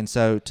 And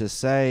so to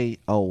say,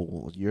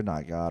 oh, you're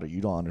not God or you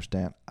don't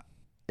understand,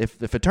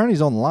 if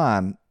eternity's on the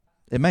line,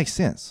 It makes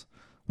sense.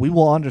 We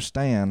will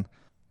understand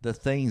the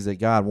things that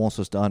God wants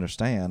us to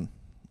understand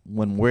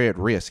when we're at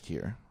risk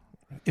here.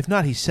 If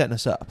not, he's setting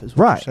us up. Is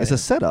what Right. you're It's a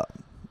saying. setup.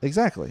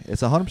 Exactly.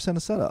 It's 100% a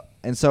setup.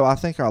 And so I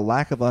think our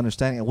lack of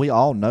understanding, and we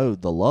all know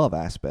the love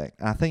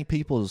aspect. I think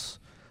people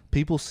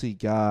see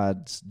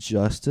God's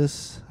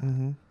justice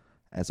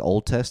as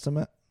Old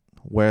Testament,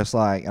 where it's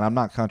like, and I'm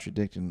not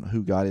contradicting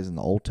who God is in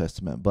the Old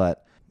Testament,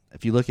 but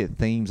if you look at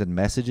themes and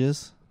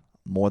messages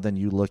more than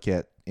you look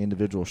at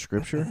individual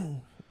scripture,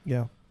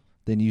 Yeah.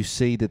 then you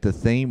see that the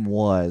theme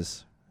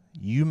was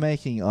you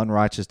making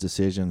unrighteous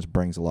decisions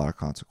brings a lot of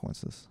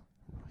consequences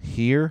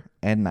here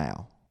and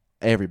now.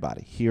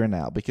 Everybody here and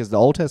now, because the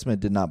Old Testament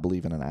did not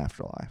believe in an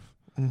afterlife.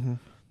 Mm-hmm.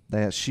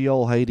 That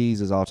Sheol,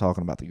 Hades is all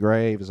talking about the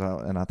grave,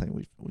 and I think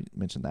we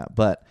mentioned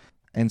that.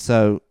 And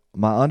so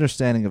my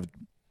understanding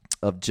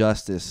of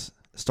justice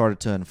started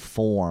to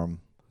inform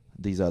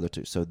these other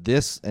two. So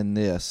this and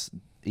this,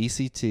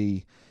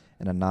 ECT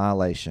and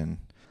annihilation,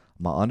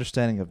 my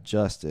understanding of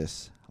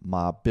justice,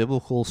 my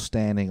biblical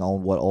standing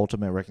on what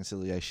ultimate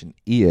reconciliation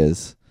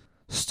is,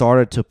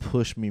 started to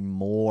push me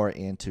more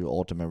into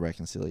ultimate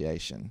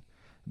reconciliation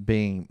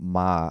being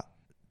my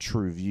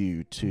true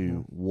view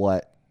to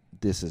what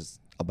this is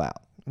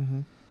about.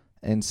 Mm-hmm.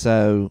 And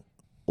so,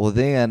 well,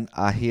 then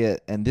I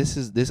hit, and this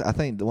is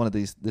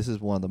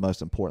one of the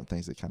most important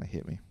things that kind of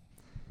hit me.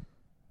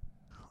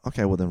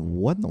 Okay, well then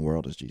what in the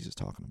world is Jesus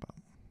talking about?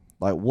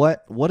 Like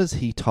what is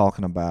he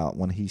talking about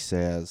when he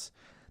says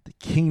the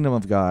kingdom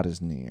of God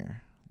is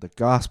near? The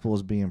gospel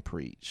is being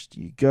preached.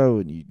 You go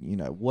and you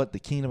know what the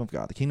kingdom of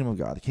God, the kingdom of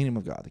God, the kingdom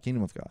of God, the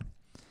kingdom of God.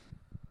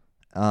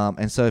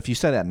 And so if you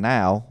say that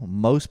now,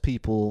 most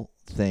people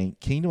think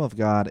kingdom of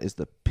God is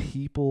the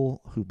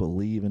people who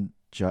believe in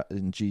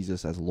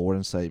Jesus as Lord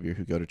and Savior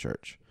who go to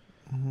church.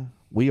 Mm-hmm.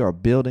 We are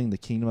building the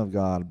kingdom of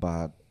God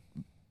by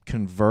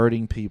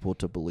converting people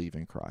to believe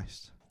in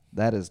Christ.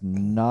 That is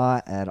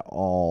not at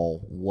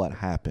all what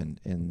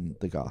happened in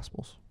the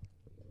Gospels.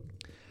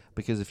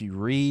 Because if you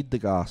read the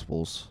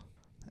Gospels,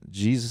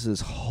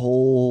 Jesus'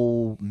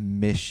 whole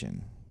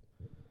mission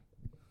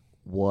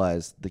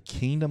was the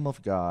kingdom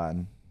of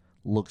God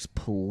looks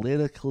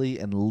politically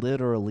and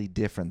literally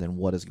different than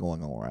what is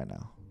going on right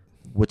now.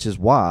 Which is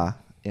why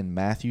in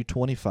Matthew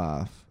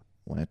 25,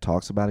 when it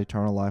talks about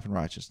eternal life and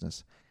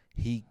righteousness,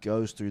 he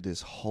goes through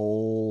this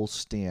whole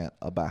stint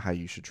about how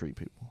you should treat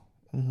people.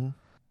 Mm-hmm.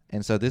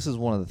 And so this is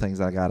one of the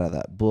things I got out of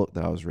that book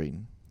that I was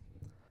reading.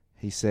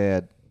 He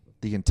said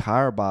the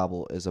entire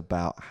Bible is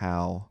about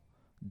how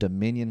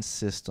dominion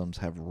systems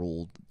have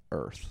ruled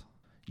earth.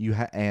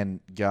 And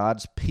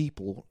God's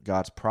people,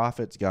 God's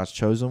prophets, God's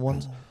chosen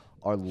ones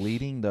are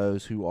leading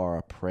those who are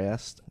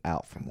oppressed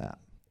out from that.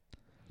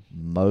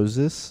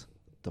 Moses,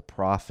 the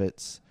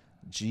prophets,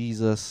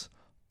 Jesus,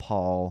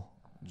 Paul,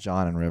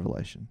 John, and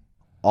Revelation.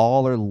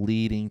 All are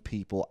leading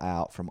people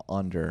out from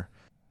under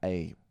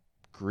a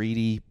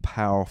greedy,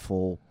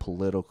 powerful,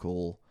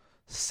 political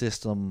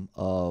system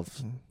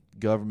of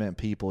government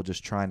people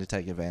just trying to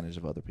take advantage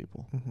of other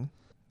people. Mm-hmm.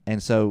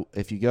 And so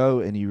if you go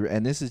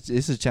and this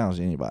is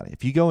challenging anybody.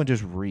 If you go and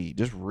just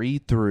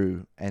read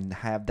through and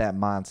have that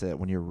mindset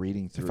when you're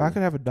reading through. If I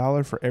could have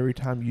 $1 for every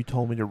time you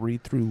told me to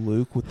read through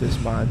Luke with this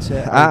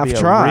mindset, I've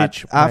tried.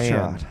 I've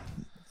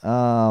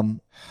tried.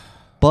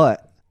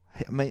 But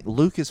I mean,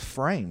 Luke is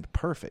framed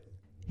perfect.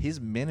 His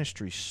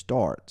ministry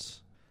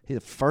starts. The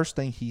first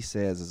thing he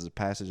says is a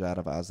passage out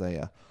of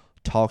Isaiah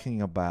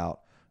talking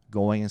about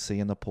going and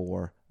seeing the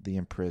poor, the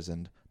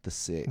imprisoned, the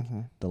sick,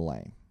 the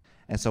lame.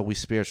 And so we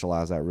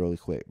spiritualize that really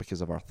quick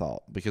because of our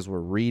thought, because we're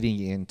reading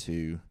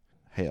into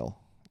hell.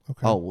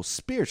 Okay. Oh, well,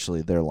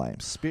 spiritually they're lame.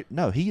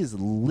 No, he is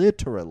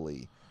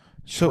literally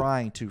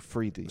trying to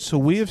free these. So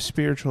we have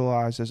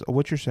spiritualized,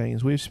 what you're saying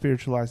is we have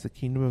spiritualized the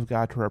kingdom of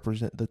God to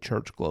represent the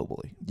church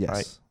globally. Yes.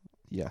 Right?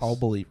 Yes. All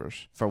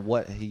believers. For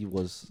what he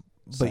was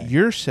saying. But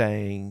you're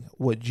saying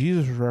what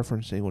Jesus was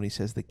referencing when he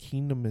says the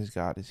kingdom of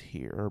God is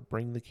here, or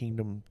bring the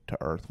kingdom to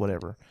earth,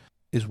 whatever,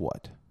 is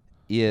what?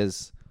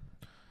 Is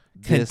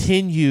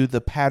continue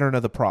the pattern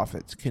of the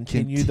prophets.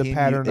 Continue the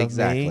pattern of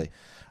exactly. me.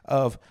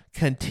 Of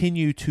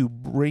continue to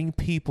bring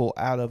people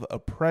out of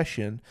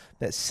oppression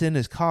that sin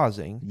is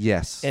causing.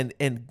 Yes. And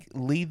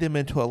lead them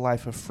into a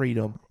life of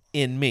freedom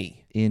in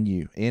me. In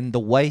you. In the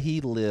way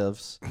he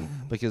lives.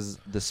 Because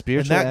the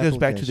spiritual And that goes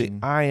back to the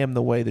I am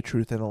the way, the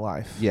truth, and the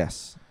life.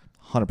 Yes.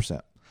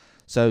 100%.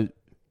 So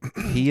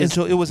he is. And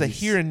so it was a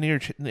here and now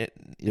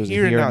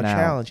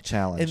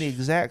challenge. In the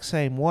exact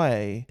same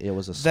way it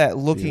was that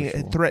looking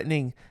at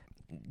threatening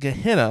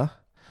Gehenna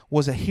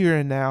was a here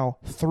and now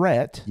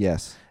threat.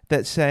 Yes.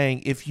 That's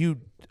saying if you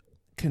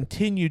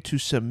continue to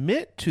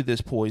submit to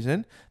this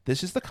poison,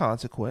 this is the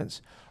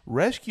consequence.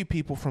 Rescue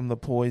people from the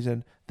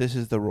poison, this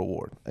is the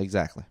reward.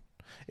 Exactly.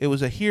 It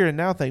was a here and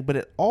now thing, but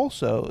it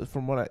also,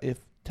 from what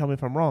tell me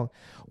if I'm wrong,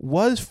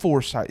 was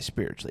foresight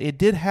spiritually. It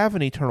did have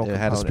an eternal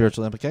component. It had a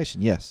spiritual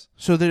implication, yes.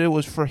 So that it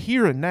was for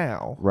here and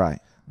now. Right.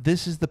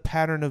 This is the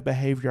pattern of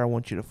behavior I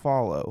want you to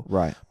follow.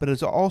 Right. But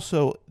it's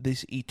also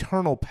this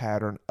eternal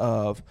pattern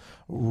of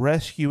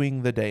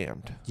rescuing the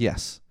damned.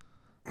 Yes.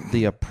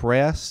 the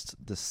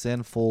oppressed, the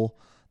sinful,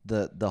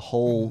 the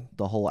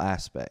whole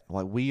aspect.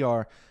 Like we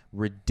are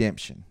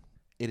redemption.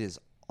 It is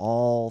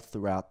all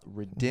throughout.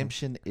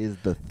 Redemption is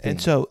the thing.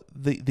 And so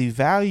the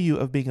value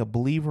of being a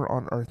believer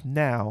on earth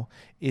now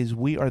is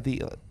we are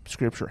the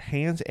scripture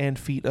hands and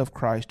feet of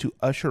Christ to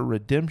usher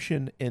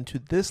redemption into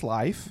this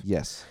life.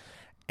 Yes.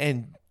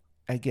 And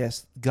I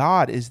guess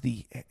God is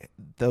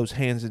those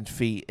hands and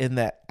feet in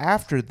that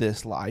after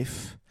this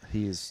life,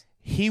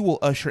 He will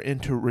usher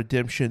into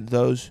redemption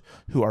those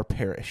who are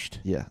perished.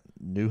 Yeah.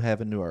 New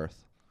heaven, new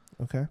earth.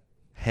 Okay.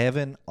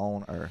 Heaven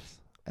on earth.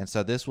 And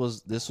so this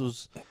was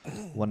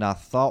when I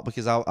thought,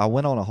 because I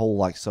went on a whole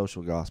like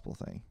social gospel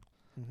thing.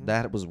 Mm-hmm.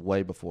 That was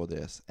way before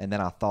this. And then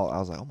I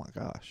was like, oh my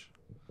gosh.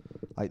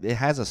 Like it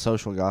has a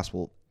social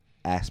gospel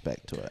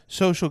aspect to it.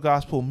 Social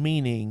gospel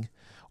meaning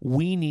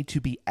we need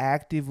to be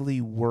actively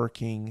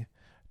working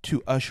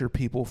to usher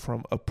people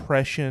from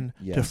oppression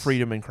to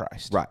freedom in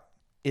Christ. Right.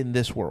 In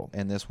this world.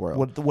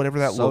 Whatever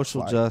that looks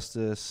like. Social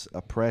justice,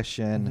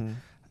 oppression,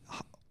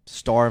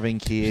 starving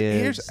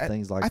kids,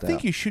 things like that. I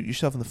think you shoot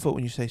yourself in the foot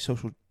when you say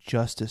social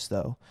justice,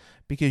 though,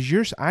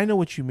 because I know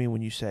what you mean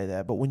when you say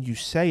that, but when you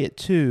say it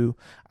too,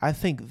 I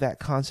think that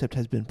concept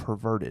has been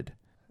perverted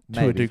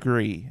to a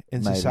degree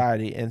in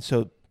society. And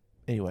so,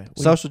 anyway,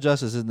 social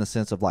justice in the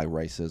sense of like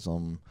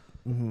racism,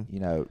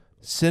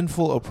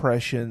 sinful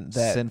oppression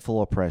that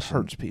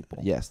hurts people.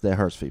 Yes, that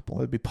hurts people.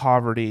 It would be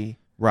poverty,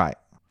 right?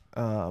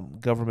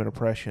 Government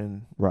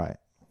oppression, right?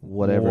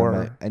 Whatever,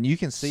 war, and you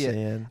can see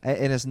sin. it,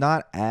 and it's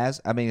not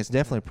as it's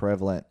definitely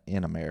prevalent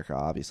in America,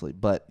 obviously,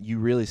 but you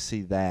really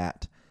see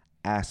that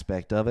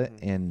aspect of it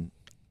in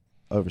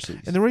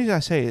overseas. And the reason I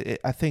say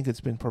it, I think it's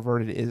been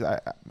perverted is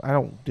I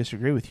don't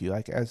disagree with you.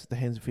 Like as the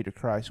hands and feet of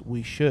Christ,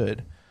 we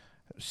should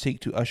seek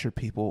to usher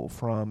people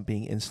from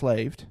being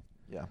enslaved,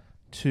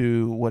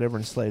 to whatever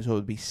enslaves, so it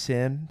would be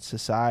sin,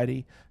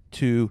 society,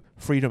 to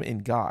freedom in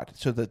God.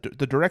 So the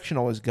direction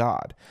always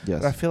God.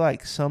 Yes. But I feel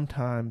like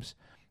sometimes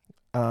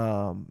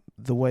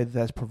the way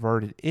that's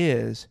perverted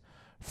is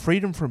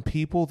freedom from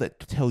people that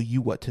tell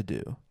you what to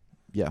do.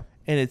 Yeah.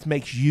 And it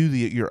makes you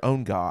your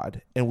own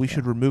God, and we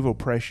should remove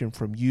oppression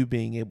from you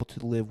being able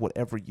to live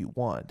whatever you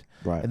want.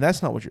 Right. And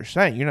that's not what you're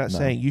saying. You're not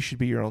saying you should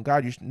be your own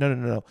God.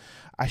 No.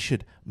 I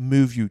should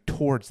move you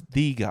towards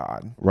the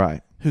God.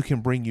 Right. Who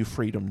can bring you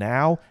freedom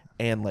now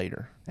and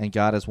later. And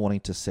God is wanting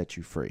to set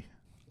you free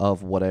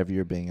of whatever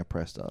you're being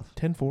oppressed of.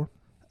 10-4.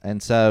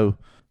 And so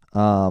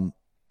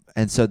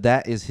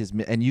that is his,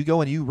 and you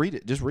go and you read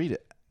it, just read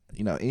it.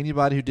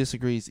 Anybody who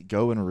disagrees,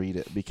 go and read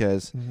it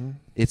because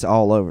it's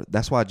all over.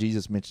 That's why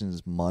Jesus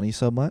mentions money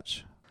so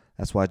much.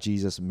 That's why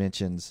Jesus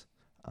mentions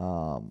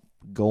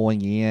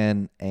going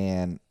in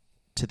and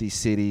to these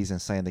cities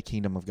and saying the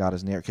kingdom of God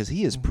is near, because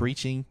he is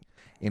preaching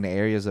in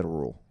areas that are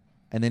rural.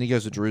 And then he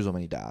goes to Jerusalem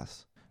and he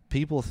dies.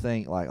 People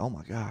think like, oh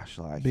my gosh,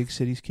 like big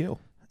cities kill.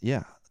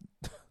 Yeah.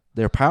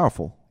 They're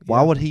powerful.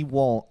 Why would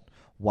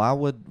why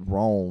would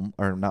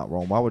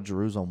why would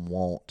Jerusalem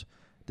want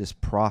this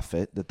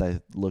prophet that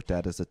they looked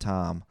at as a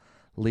time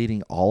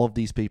leading all of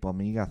these people? I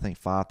mean, you got to think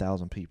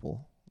 5,000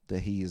 people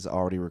that he's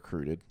already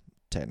recruited,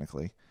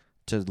 technically,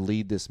 to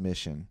lead this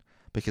mission.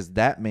 Because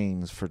that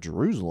means for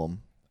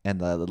Jerusalem and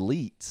the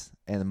elites,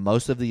 and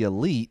most of the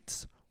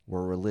elites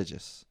were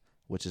religious,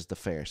 which is the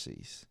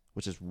Pharisees,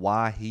 which is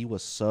why he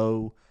was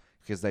so,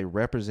 because they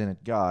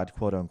represented God,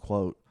 quote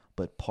unquote,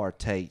 but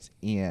partake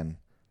in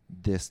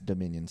this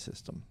dominion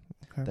system.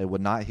 Okay. They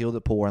would not heal the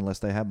poor unless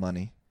they had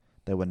money.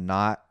 They would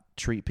not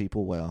treat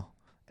people well.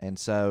 And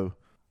so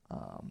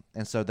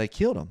they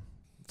killed him.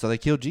 So they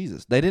killed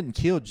Jesus. They didn't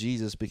kill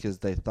Jesus because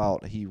they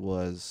thought he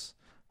was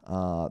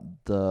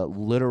the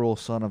literal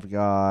Son of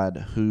God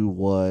who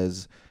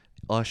was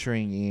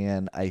ushering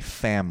in a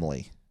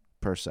family,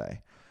 per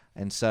se.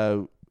 And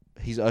so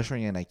he's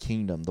ushering in a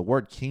kingdom. The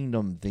word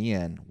kingdom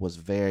then was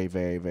very,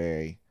 very,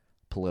 very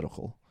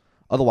political.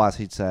 Otherwise,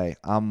 he'd say,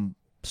 I'm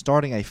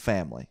starting a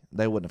family.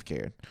 They wouldn't have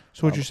cared.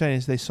 So what you're saying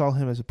is they saw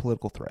him as a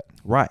political threat.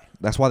 Right.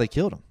 That's why they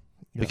killed him.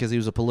 Because he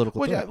was a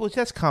political threat. Which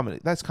that's commonly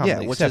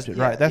accepted,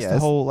 right? That's the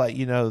whole, like,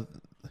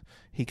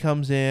 he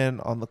comes in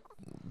on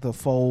the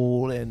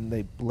fold and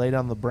they lay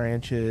down the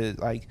branches.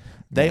 Like,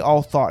 they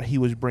all thought he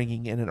was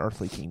bringing in an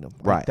earthly kingdom.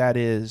 Like, right. That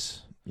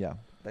is... Yeah.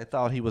 They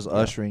thought he was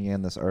ushering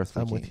in this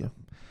earthly kingdom. With you.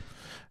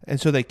 And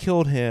so they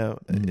killed him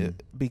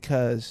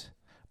because...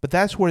 But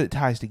that's where it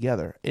ties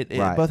together. It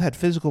both had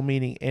physical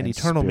meaning and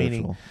eternal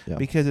meaning,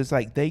 because it's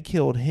like they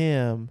killed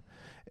him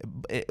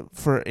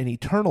for an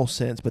eternal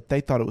sense, but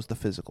they thought it was the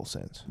physical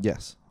sense.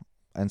 Yes,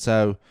 and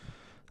so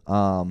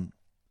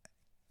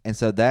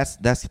that's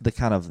the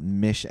kind of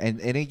mission, and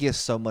it gets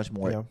so much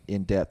more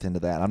in depth into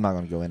that. I'm not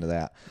going to go into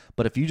that,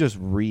 but if you just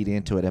read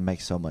into it, it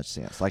makes so much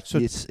sense. Like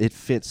it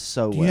fits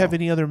so well. Do you have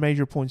any other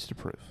major points to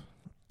prove?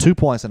 2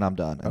 points, and I'm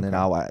done, and then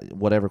I'll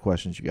whatever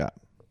questions you got.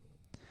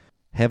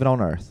 Heaven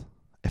on earth.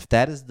 If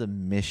that is the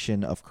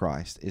mission of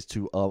Christ, is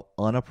to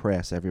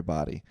unoppress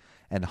everybody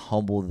and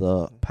humble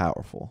the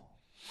powerful,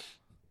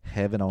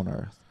 heaven on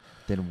earth,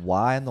 then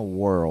why in the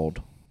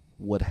world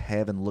would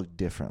heaven look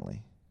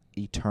differently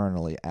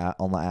eternally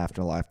on the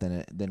afterlife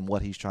than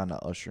what he's trying to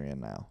usher in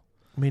now.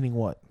 Meaning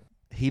what?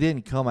 He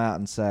didn't come out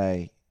and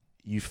say,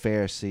 "You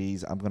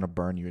Pharisees, I'm going to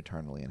burn you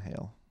eternally in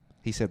hell."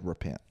 He said,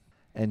 "Repent."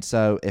 And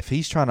so if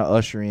he's trying to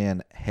usher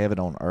in heaven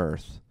on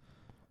earth,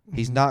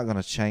 he's not going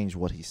to change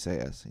what he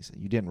says. He said,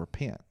 "You didn't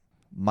repent.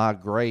 My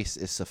grace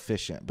is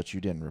sufficient, but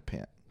you didn't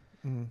repent."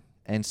 Mm.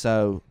 And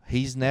so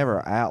he's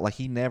never out. Like,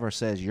 he never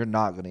says you're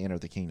not going to enter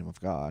the kingdom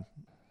of God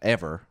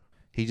ever.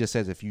 He just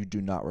says if you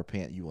do not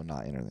repent, you will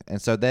not enter.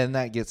 And so then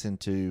that gets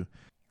into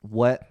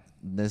what,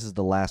 this is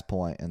the last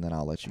point, and then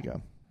I'll let you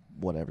go.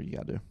 Whatever you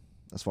got to do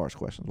as far as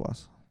questions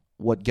was.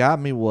 What got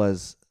me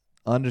was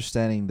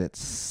understanding that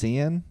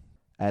sin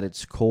at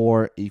its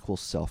core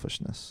equals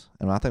selfishness.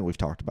 And I think we've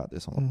talked about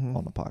this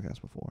on the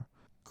podcast before.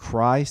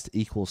 Christ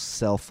equals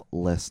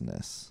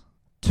selflessness.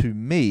 To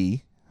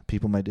me,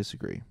 people may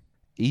disagree.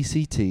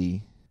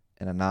 ECT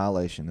and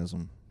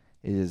annihilationism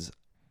is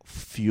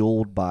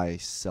fueled by a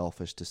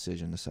selfish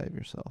decision to save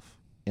yourself,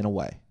 in a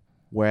way.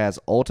 Whereas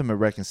ultimate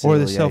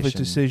reconciliation... Or the selfish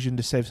decision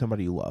to save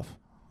somebody you love.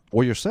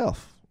 Or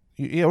yourself.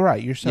 Yeah,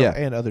 right. Yourself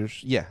and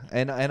others. Yeah,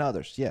 and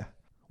others, yeah.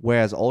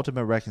 Whereas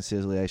ultimate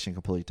reconciliation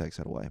completely takes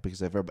that away.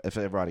 Because if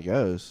everybody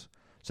goes...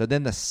 So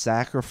then the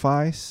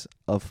sacrifice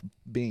of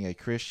being a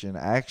Christian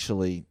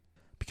actually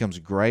becomes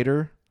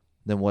greater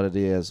than what it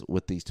is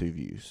with these two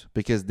views.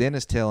 Because then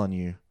it's telling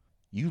you,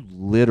 you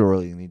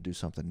literally need to do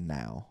something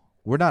now.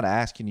 We're not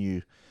asking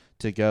you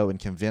to go and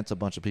convince a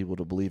bunch of people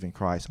to believe in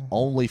Christ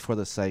only for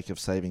the sake of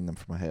saving them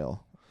from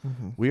hell.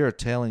 Mm-hmm. We are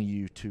telling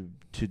you to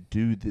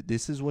do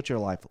this is what your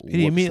life looks like.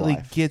 It immediately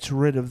gets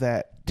rid of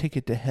that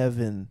ticket to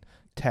heaven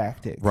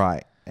tactic.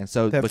 Right. And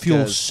so that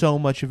fuels so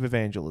much of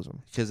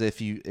evangelism. Because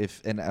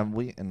and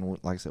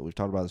like I said, we've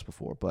talked about this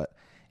before, but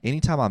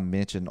anytime I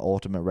mention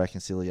ultimate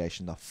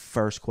reconciliation, the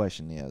first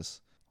question is,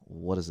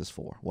 what is this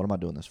for? What am I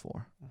doing this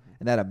for? Mm-hmm.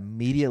 And that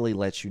immediately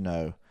lets you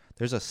know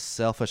there's a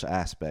selfish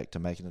aspect to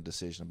making a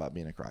decision about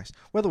being in Christ,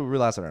 whether we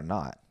realize it or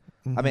not.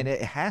 Mm-hmm. I mean,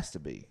 it has to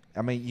be.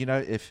 I mean,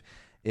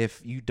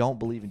 if you don't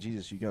believe in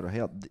Jesus, you go to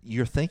hell.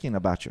 You're thinking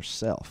about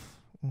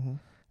yourself. Mm-hmm.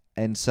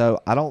 And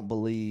so I don't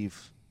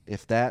believe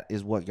if that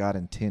is what God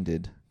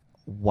intended,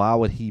 why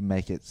would he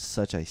make it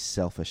such a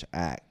selfish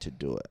act to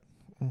do it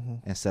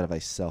instead of a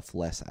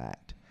selfless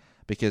act?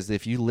 Because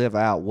if you live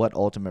out what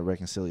ultimate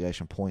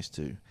reconciliation points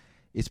to,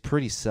 it's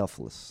pretty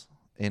selfless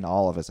in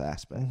all of its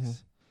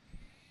aspects.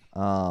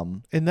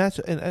 And that's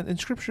and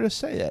Scripture does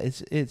say that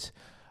it's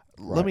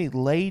right. Let me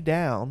lay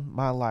down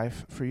my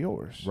life for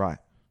yours. Right.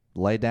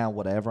 Lay down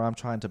whatever I'm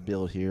trying to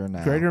build here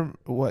now.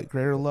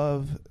 Greater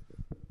love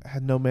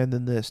had no man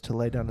than this, to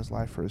lay down his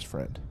life for his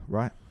friend.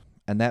 Right.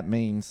 And that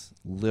means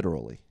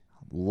literally.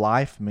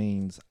 Life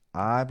means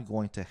I'm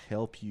going to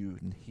help you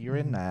here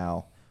and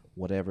now,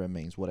 whatever it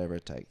means, whatever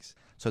it takes.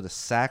 So the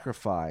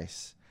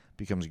sacrifice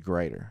becomes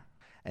greater.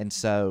 And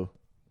so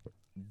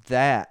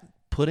that,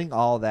 putting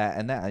all that,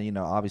 and that,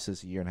 obviously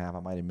it's a year and a half, I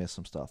might have missed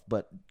some stuff,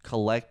 but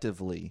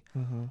collectively,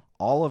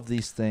 all of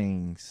these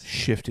things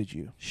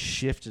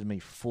shifted me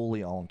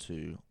fully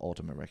onto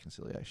ultimate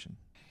reconciliation.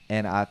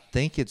 And I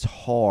think it's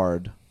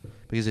hard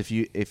because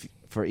if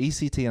for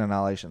ECT and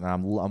annihilation,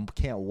 and I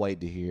can't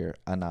wait to hear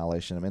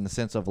annihilation in the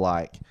sense of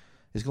like,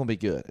 it's going to be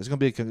good. It's going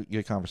to be a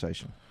good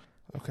conversation.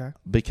 Okay.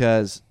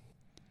 Because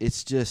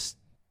it's just,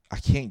 I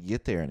can't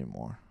get there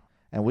anymore.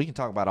 And we can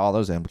talk about all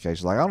those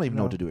implications. Like, I don't even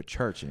know what to do at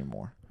church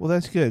anymore. Well,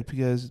 that's good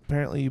because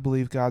apparently you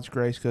believe God's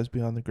grace goes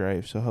beyond the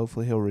grave. So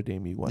hopefully he'll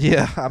redeem you one day.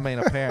 Yeah, I mean,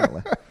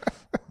 apparently.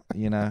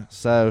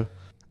 So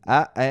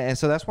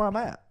so that's where I'm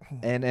at.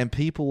 And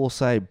people will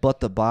say, but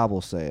the Bible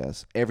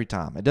says, every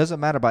time. It doesn't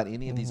matter about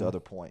any of these other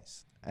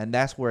points. And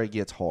that's where it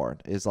gets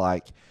hard. It's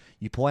like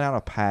you point out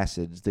a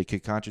passage that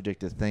could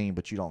contradict a thing,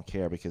 but you don't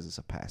care because it's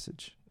a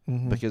passage.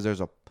 Because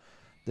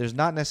there's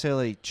not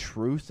necessarily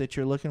truth that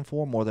you're looking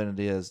for more than it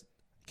is,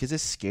 because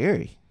it's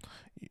scary.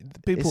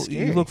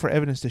 You look for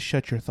evidence to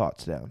shut your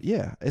thoughts down.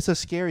 Yeah, it's a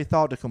scary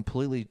thought to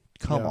completely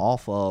come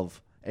off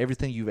of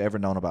everything you've ever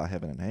known about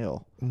heaven and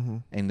hell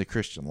and the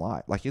Christian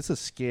life. Like, it's a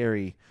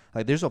scary,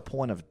 like, there's a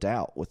point of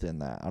doubt within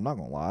that. I'm not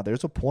going to lie.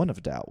 There's a point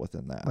of doubt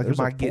within that. Like,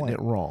 am I getting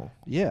it wrong?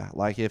 Yeah.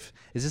 Like, is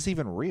this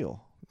even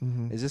real?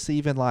 Is this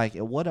even like,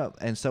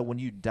 and so when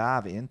you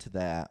dive into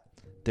that,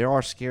 there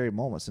are scary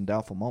moments and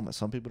doubtful moments.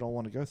 Some people don't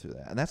want to go through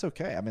that, and that's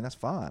okay. I mean, that's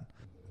fine.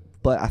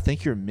 But I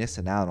think you're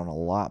missing out on a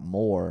lot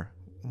more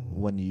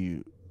when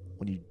you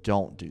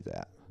don't do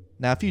that.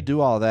 Now, if you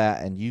do all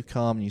that and you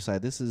come and you say,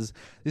 this is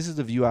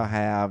the view I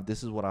have,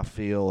 this is what I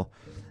feel,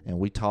 and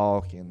we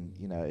talk, and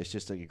it's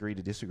just an agree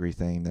to disagree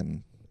thing,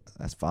 then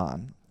that's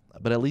fine.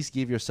 But at least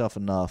give yourself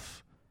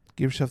enough.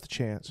 Give yourself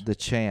the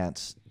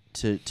chance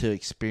to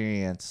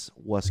experience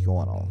what's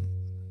going on,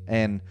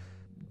 and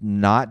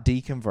not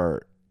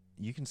deconvert.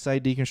 You can say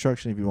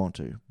deconstruction if you want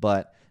to,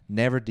 but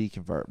never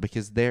deconvert,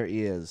 because there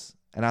is,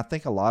 and I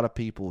think a lot of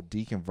people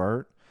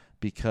deconvert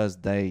because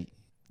they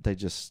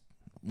just,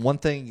 one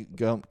thing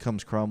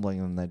comes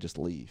crumbling and they just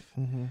leave,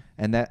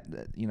 and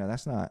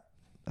that's not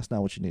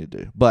what you need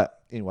to do.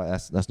 But anyway,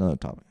 that's another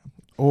topic.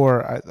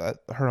 Or I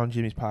heard on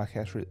Jimmy's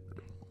podcast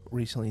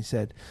recently. He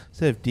said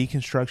instead of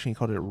deconstruction, he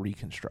called it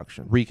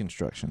reconstruction.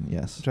 Reconstruction,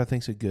 yes. Which I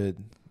think is a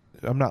good.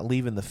 I'm not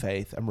leaving the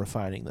faith. I'm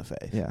refining the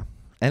faith. Yeah,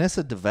 and it's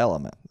a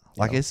development.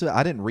 Like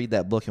I didn't read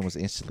that book and was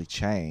instantly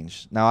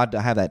changed. Now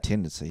I have that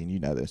tendency, and you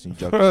know this, and you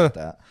joke about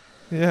that.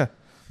 Yeah,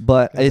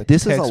 but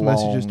this is a long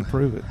messages to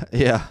prove it.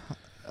 Yeah,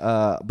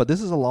 but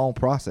this is a long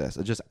process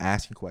of just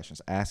asking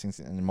questions,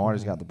 and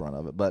Marty's got the brunt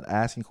of it. But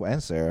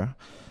and Sarah,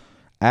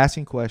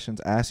 asking questions,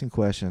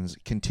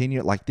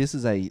 continue. Like this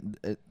is a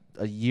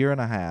year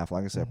and a half,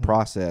 like I said,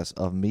 process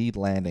of me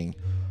landing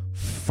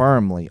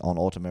firmly on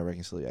ultimate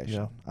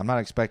reconciliation. Yeah. I'm not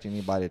expecting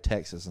anybody to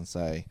text us and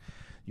say,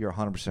 "You're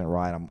 100%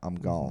 right. I'm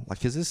gone." Like,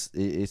 cause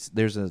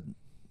there's a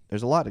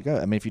lot to go.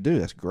 I mean, if you do,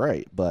 that's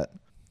great, but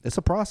it's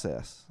a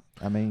process.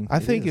 I mean, I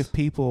think if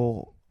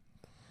people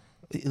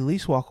at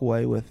least walk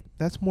away with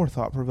that's more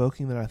thought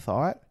provoking than I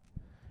thought,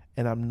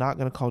 and I'm not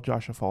going to call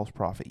Josh a false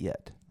prophet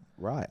yet.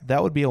 Right.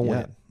 That would be a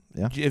win.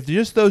 Yeah. If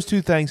just those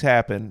two things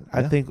happen,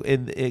 I think,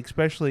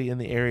 especially in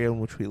the area in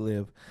which we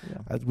live,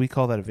 we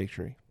call that a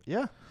victory.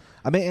 Yeah.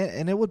 I mean,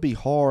 and it would be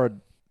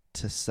hard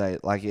to say,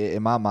 like,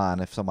 in my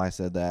mind, if somebody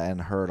said that and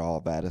heard all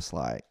of that, it's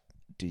like,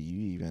 do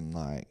you even,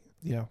 like,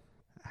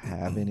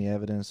 have any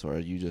evidence, or are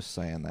you just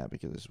saying that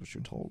because it's what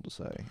you're told to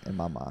say, in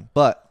my mind?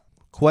 But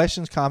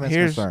questions, comments,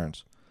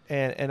 concerns.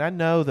 And I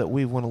know that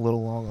we went a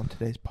little long on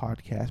today's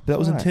podcast, but that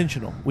was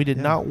intentional. We did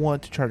not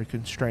want to try to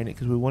constrain it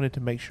because we wanted to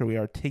make sure we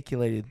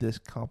articulated this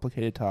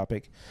complicated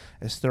topic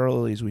as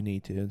thoroughly as we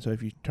need to. And so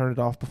if you turn it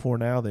off before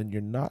now, then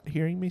you're not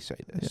hearing me say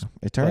this. Yeah.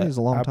 Eternity is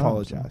a long time. I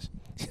apologize.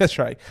 So. That's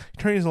right.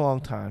 Eternity is a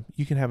long time.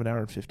 You can have an hour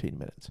and 15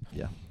 minutes.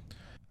 Yeah.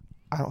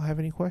 I don't have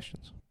any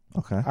questions.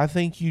 Okay. I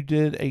think you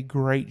did a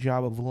great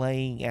job of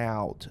laying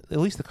out, at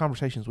least the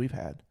conversations we've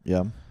had.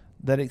 Yeah.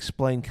 That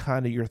explained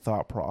kind of your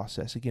thought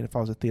process. Again, if I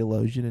was a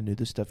theologian and knew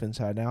this stuff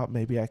inside and out,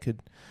 maybe I could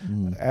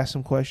ask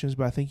some questions,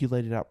 but I think you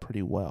laid it out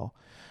pretty well.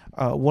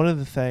 One of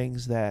the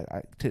things that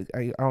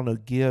I don't know,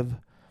 give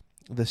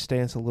the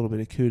stance a little bit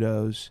of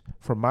kudos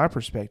from my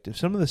perspective.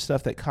 Some of the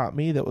stuff that caught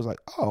me that was like,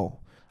 oh,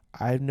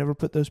 I've never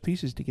put those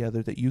pieces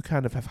together that you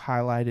kind of have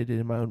highlighted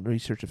in my own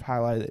research, have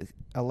highlighted, that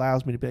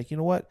allows me to be like, you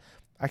know what?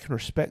 I can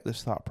respect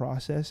this thought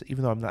process,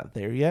 even though I'm not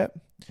there yet.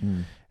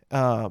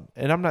 And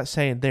I'm not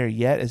saying there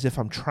yet as if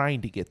I'm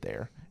trying to get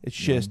there. It's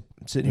just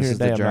sitting here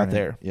today, I'm not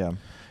there. Yeah.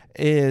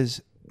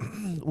 Is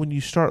when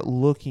you start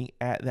looking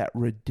at that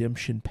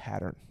redemption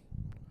pattern.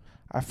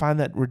 I find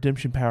that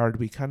redemption power to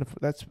be kind of,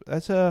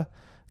 that's a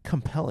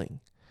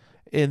compelling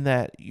in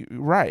that,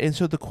 right. And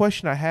so the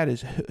question I had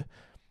is,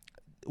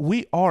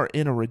 we are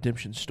in a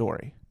redemption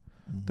story.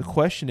 The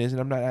question is,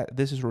 and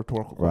this is a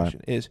rhetorical question,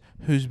 is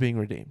who's being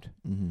redeemed?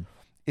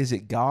 Is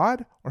it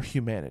God or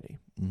humanity?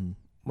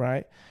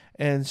 Right?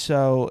 And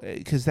so,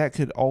 because that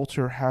could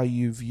alter how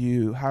you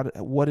view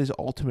what is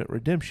ultimate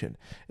redemption.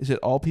 Is it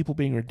all people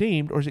being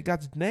redeemed, or is it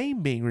God's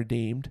name being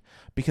redeemed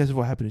because of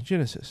what happened in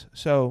Genesis?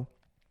 So,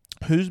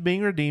 who's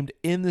being redeemed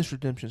in this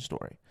redemption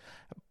story?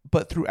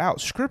 But throughout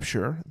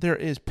Scripture, there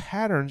is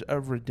patterns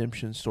of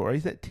redemption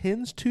stories that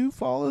tends to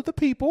follow the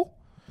people.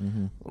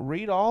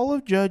 Read all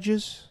of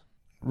Judges.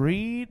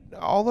 Read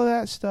all of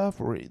that stuff.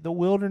 Read the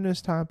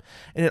wilderness time.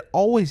 And it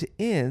always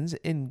ends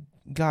in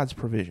God's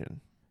provision.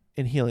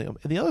 In healing them.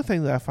 And the other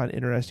thing that I find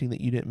interesting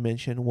that you didn't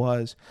mention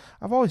was,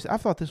 I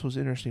thought this was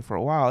interesting for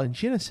a while. In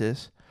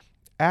Genesis,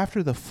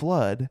 after the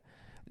flood,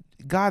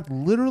 God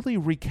literally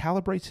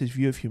recalibrates his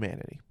view of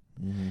humanity.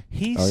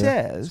 He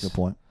says, that's a good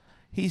point.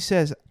 He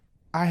says,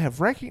 I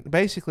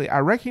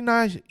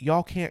recognize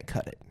y'all can't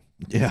cut it.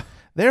 Yeah.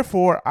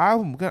 Therefore,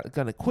 I'm going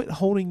to quit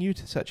holding you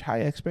to such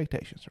high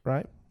expectations,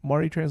 right?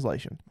 Marty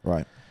translation.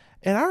 Right.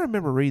 And I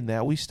remember reading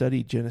that. We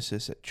studied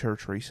Genesis at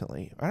church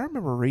recently. I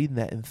remember reading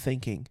that and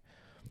thinking,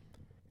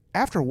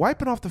 after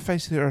wiping off the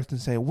face of the earth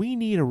and saying, we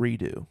need a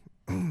redo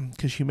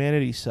because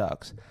humanity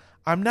sucks,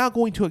 I'm now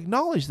going to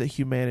acknowledge that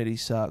humanity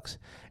sucks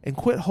and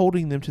quit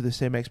holding them to the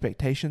same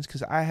expectations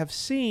because I have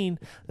seen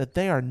that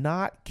they are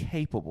not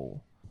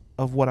capable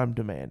of what I'm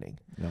demanding.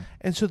 Yeah.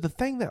 And so the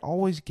thing that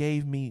always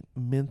gave me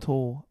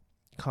mental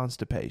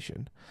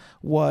constipation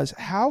was,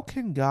 how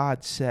can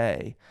God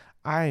say,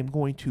 I am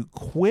going to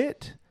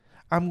quit,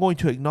 I'm going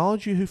to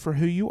acknowledge you for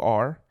who you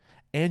are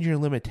and your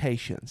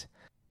limitations,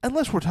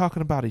 unless we're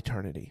talking about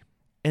eternity.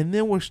 And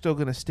then we're still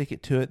going to stick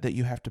it to it that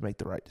you have to make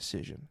the right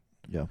decision.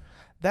 Yeah.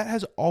 That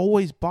has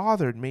always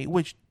bothered me,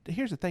 which,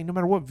 here's the thing, no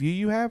matter what view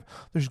you have,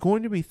 there's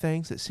going to be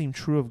things that seem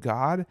true of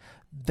God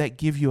that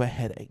give you a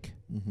headache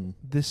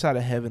this side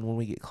of heaven when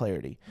we get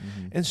clarity.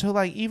 And so,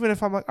 like, even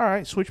if I'm like, all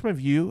right, switch my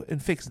view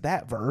and fix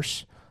that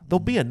verse, there'll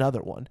be another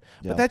one.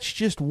 Yeah. But that's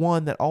just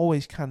one that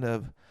always kind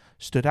of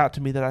stood out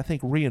to me that I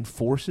think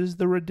reinforces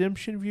the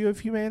redemption view of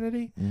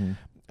humanity.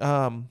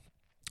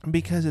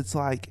 Because it's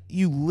like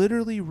you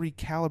literally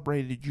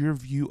recalibrated your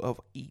view of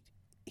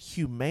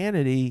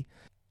humanity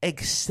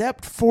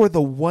except for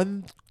the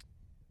one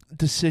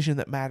decision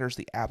that matters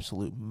the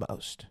absolute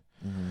most.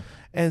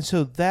 And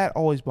so that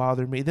always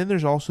bothered me. Then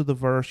there's also the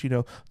verse,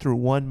 through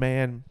one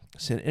man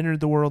sin entered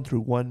the world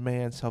through one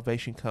man.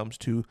 Salvation comes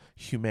to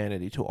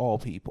humanity, to all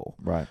people.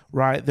 Right.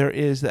 Right. There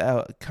is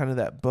kind of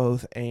that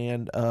both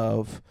and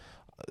of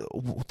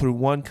through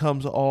one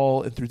comes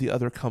all and through the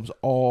other comes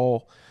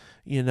all,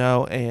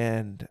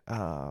 and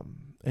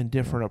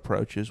different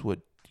approaches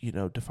would,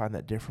 define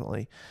that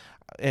differently.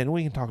 And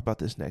we can talk about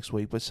this next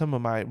week, but some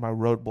of my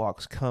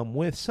roadblocks come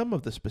with some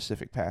of the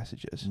specific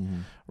passages,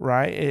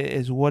 right?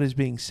 Is what is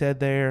being said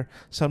there.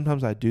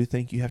 Sometimes I do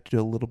think you have to do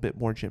a little bit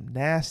more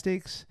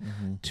gymnastics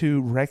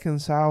to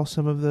reconcile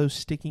some of those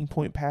sticking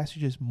point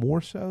passages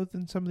more so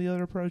than some of the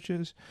other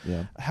approaches.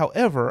 Yeah.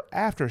 However,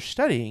 after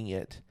studying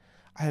it,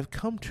 I have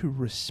come to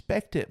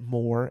respect it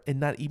more and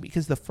not even,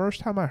 because the first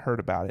time I heard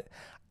about it,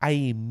 I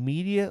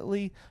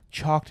immediately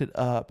chalked it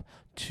up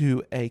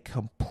to a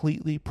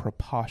completely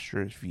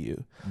preposterous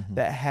view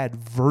that had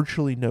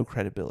virtually no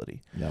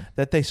credibility. Yeah.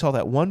 That they saw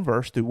that one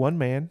verse, through one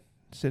man,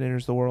 sin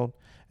enters the world,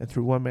 and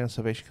through one man,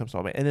 salvation comes to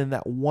all men. And then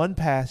that one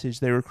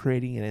passage, they were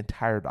creating an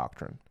entire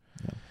doctrine.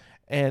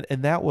 Yeah.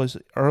 And that was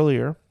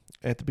earlier,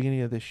 at the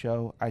beginning of this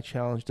show, I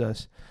challenged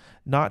us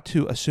not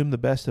to assume the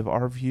best of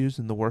our views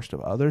and the worst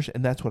of others,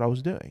 and that's what I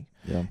was doing.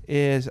 Yeah.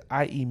 Is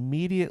I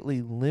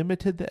immediately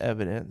limited the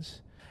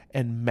evidence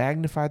and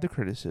magnified the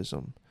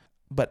criticism.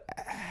 But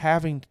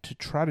having to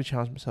try to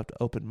challenge myself to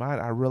open mind,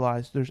 I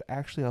realized there's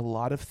actually a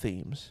lot of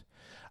themes,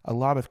 a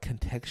lot of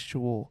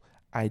contextual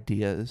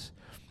ideas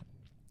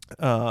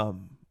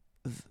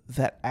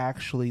that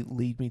actually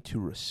lead me to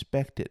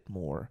respect it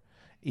more,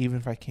 even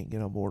if I can't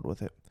get on board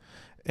with it.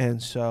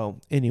 And so,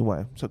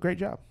 anyway, great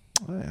job.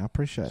 Hey, I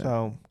appreciate it.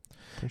 So,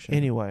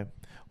 anyway,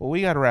 well,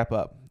 we got to wrap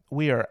up.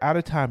 We are out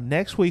of time.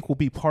 Next week will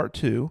be part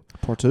two.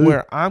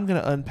 Where I'm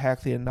going to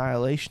unpack the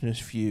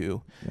annihilationist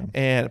view. Yeah.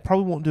 And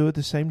probably won't do it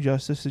the same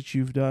justice that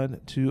you've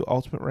done to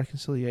ultimate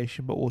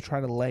reconciliation, but we'll try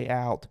to lay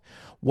out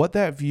what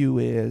that view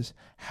is,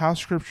 how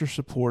Scripture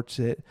supports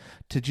it,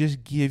 to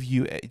just give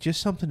you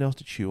just something else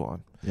to chew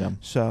on. Yeah.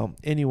 So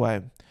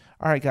anyway,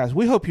 all right, guys,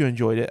 we hope you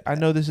enjoyed it. I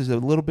know this is a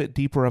little bit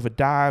deeper of a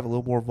dive, a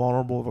little more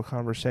vulnerable of a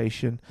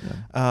conversation,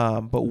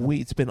 but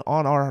it's been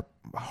on our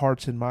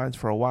hearts and minds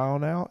for a while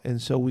now,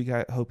 and so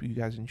hope you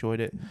guys enjoyed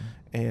it.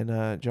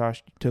 And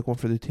Josh took one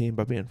for the team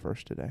by being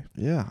first today.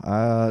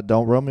 Yeah,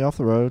 don't run me off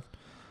the road.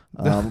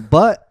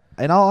 But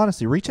in all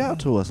honesty, reach out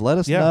to us. Let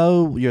us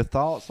know your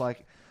thoughts.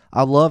 Like,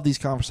 I love these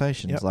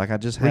conversations. Yep. Like, I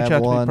just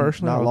had one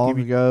not long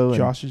ago.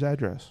 Josh's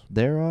address.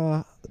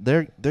 They're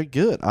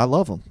good. I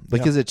love them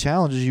because it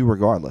challenges you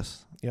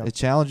regardless. Yep. It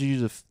challenges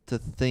you to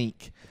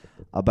think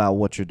about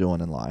what you're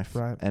doing in life,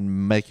 right,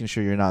 and making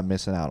sure you're not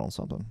missing out on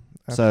something.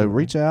 Absolutely. So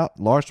reach out,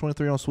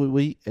 Lars23 on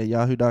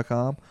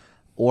sweetwheat@yahoo.com,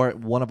 or at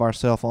one of our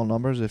cell phone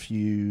numbers if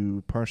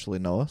you personally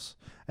know us,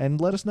 and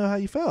let us know how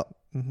you felt.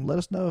 Let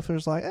us know if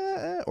there's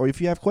or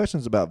if you have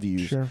questions about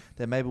views,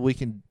 then maybe we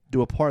can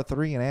do a part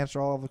 3 and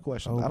answer all of the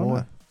questions. I don't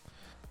know.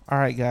 All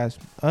right, guys.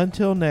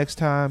 Until next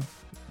time,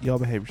 y'all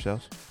behave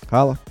yourselves.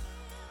 Holla.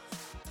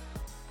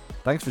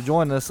 Thanks for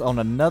joining us on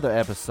another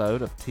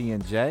episode of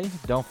T&J.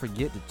 Don't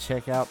forget to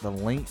check out the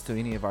links to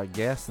any of our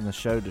guests in the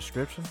show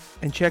description.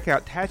 And check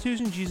out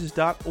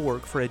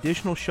tattoosinjesus.org for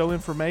additional show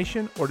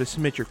information or to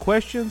submit your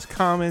questions,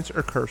 comments,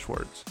 or curse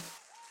words.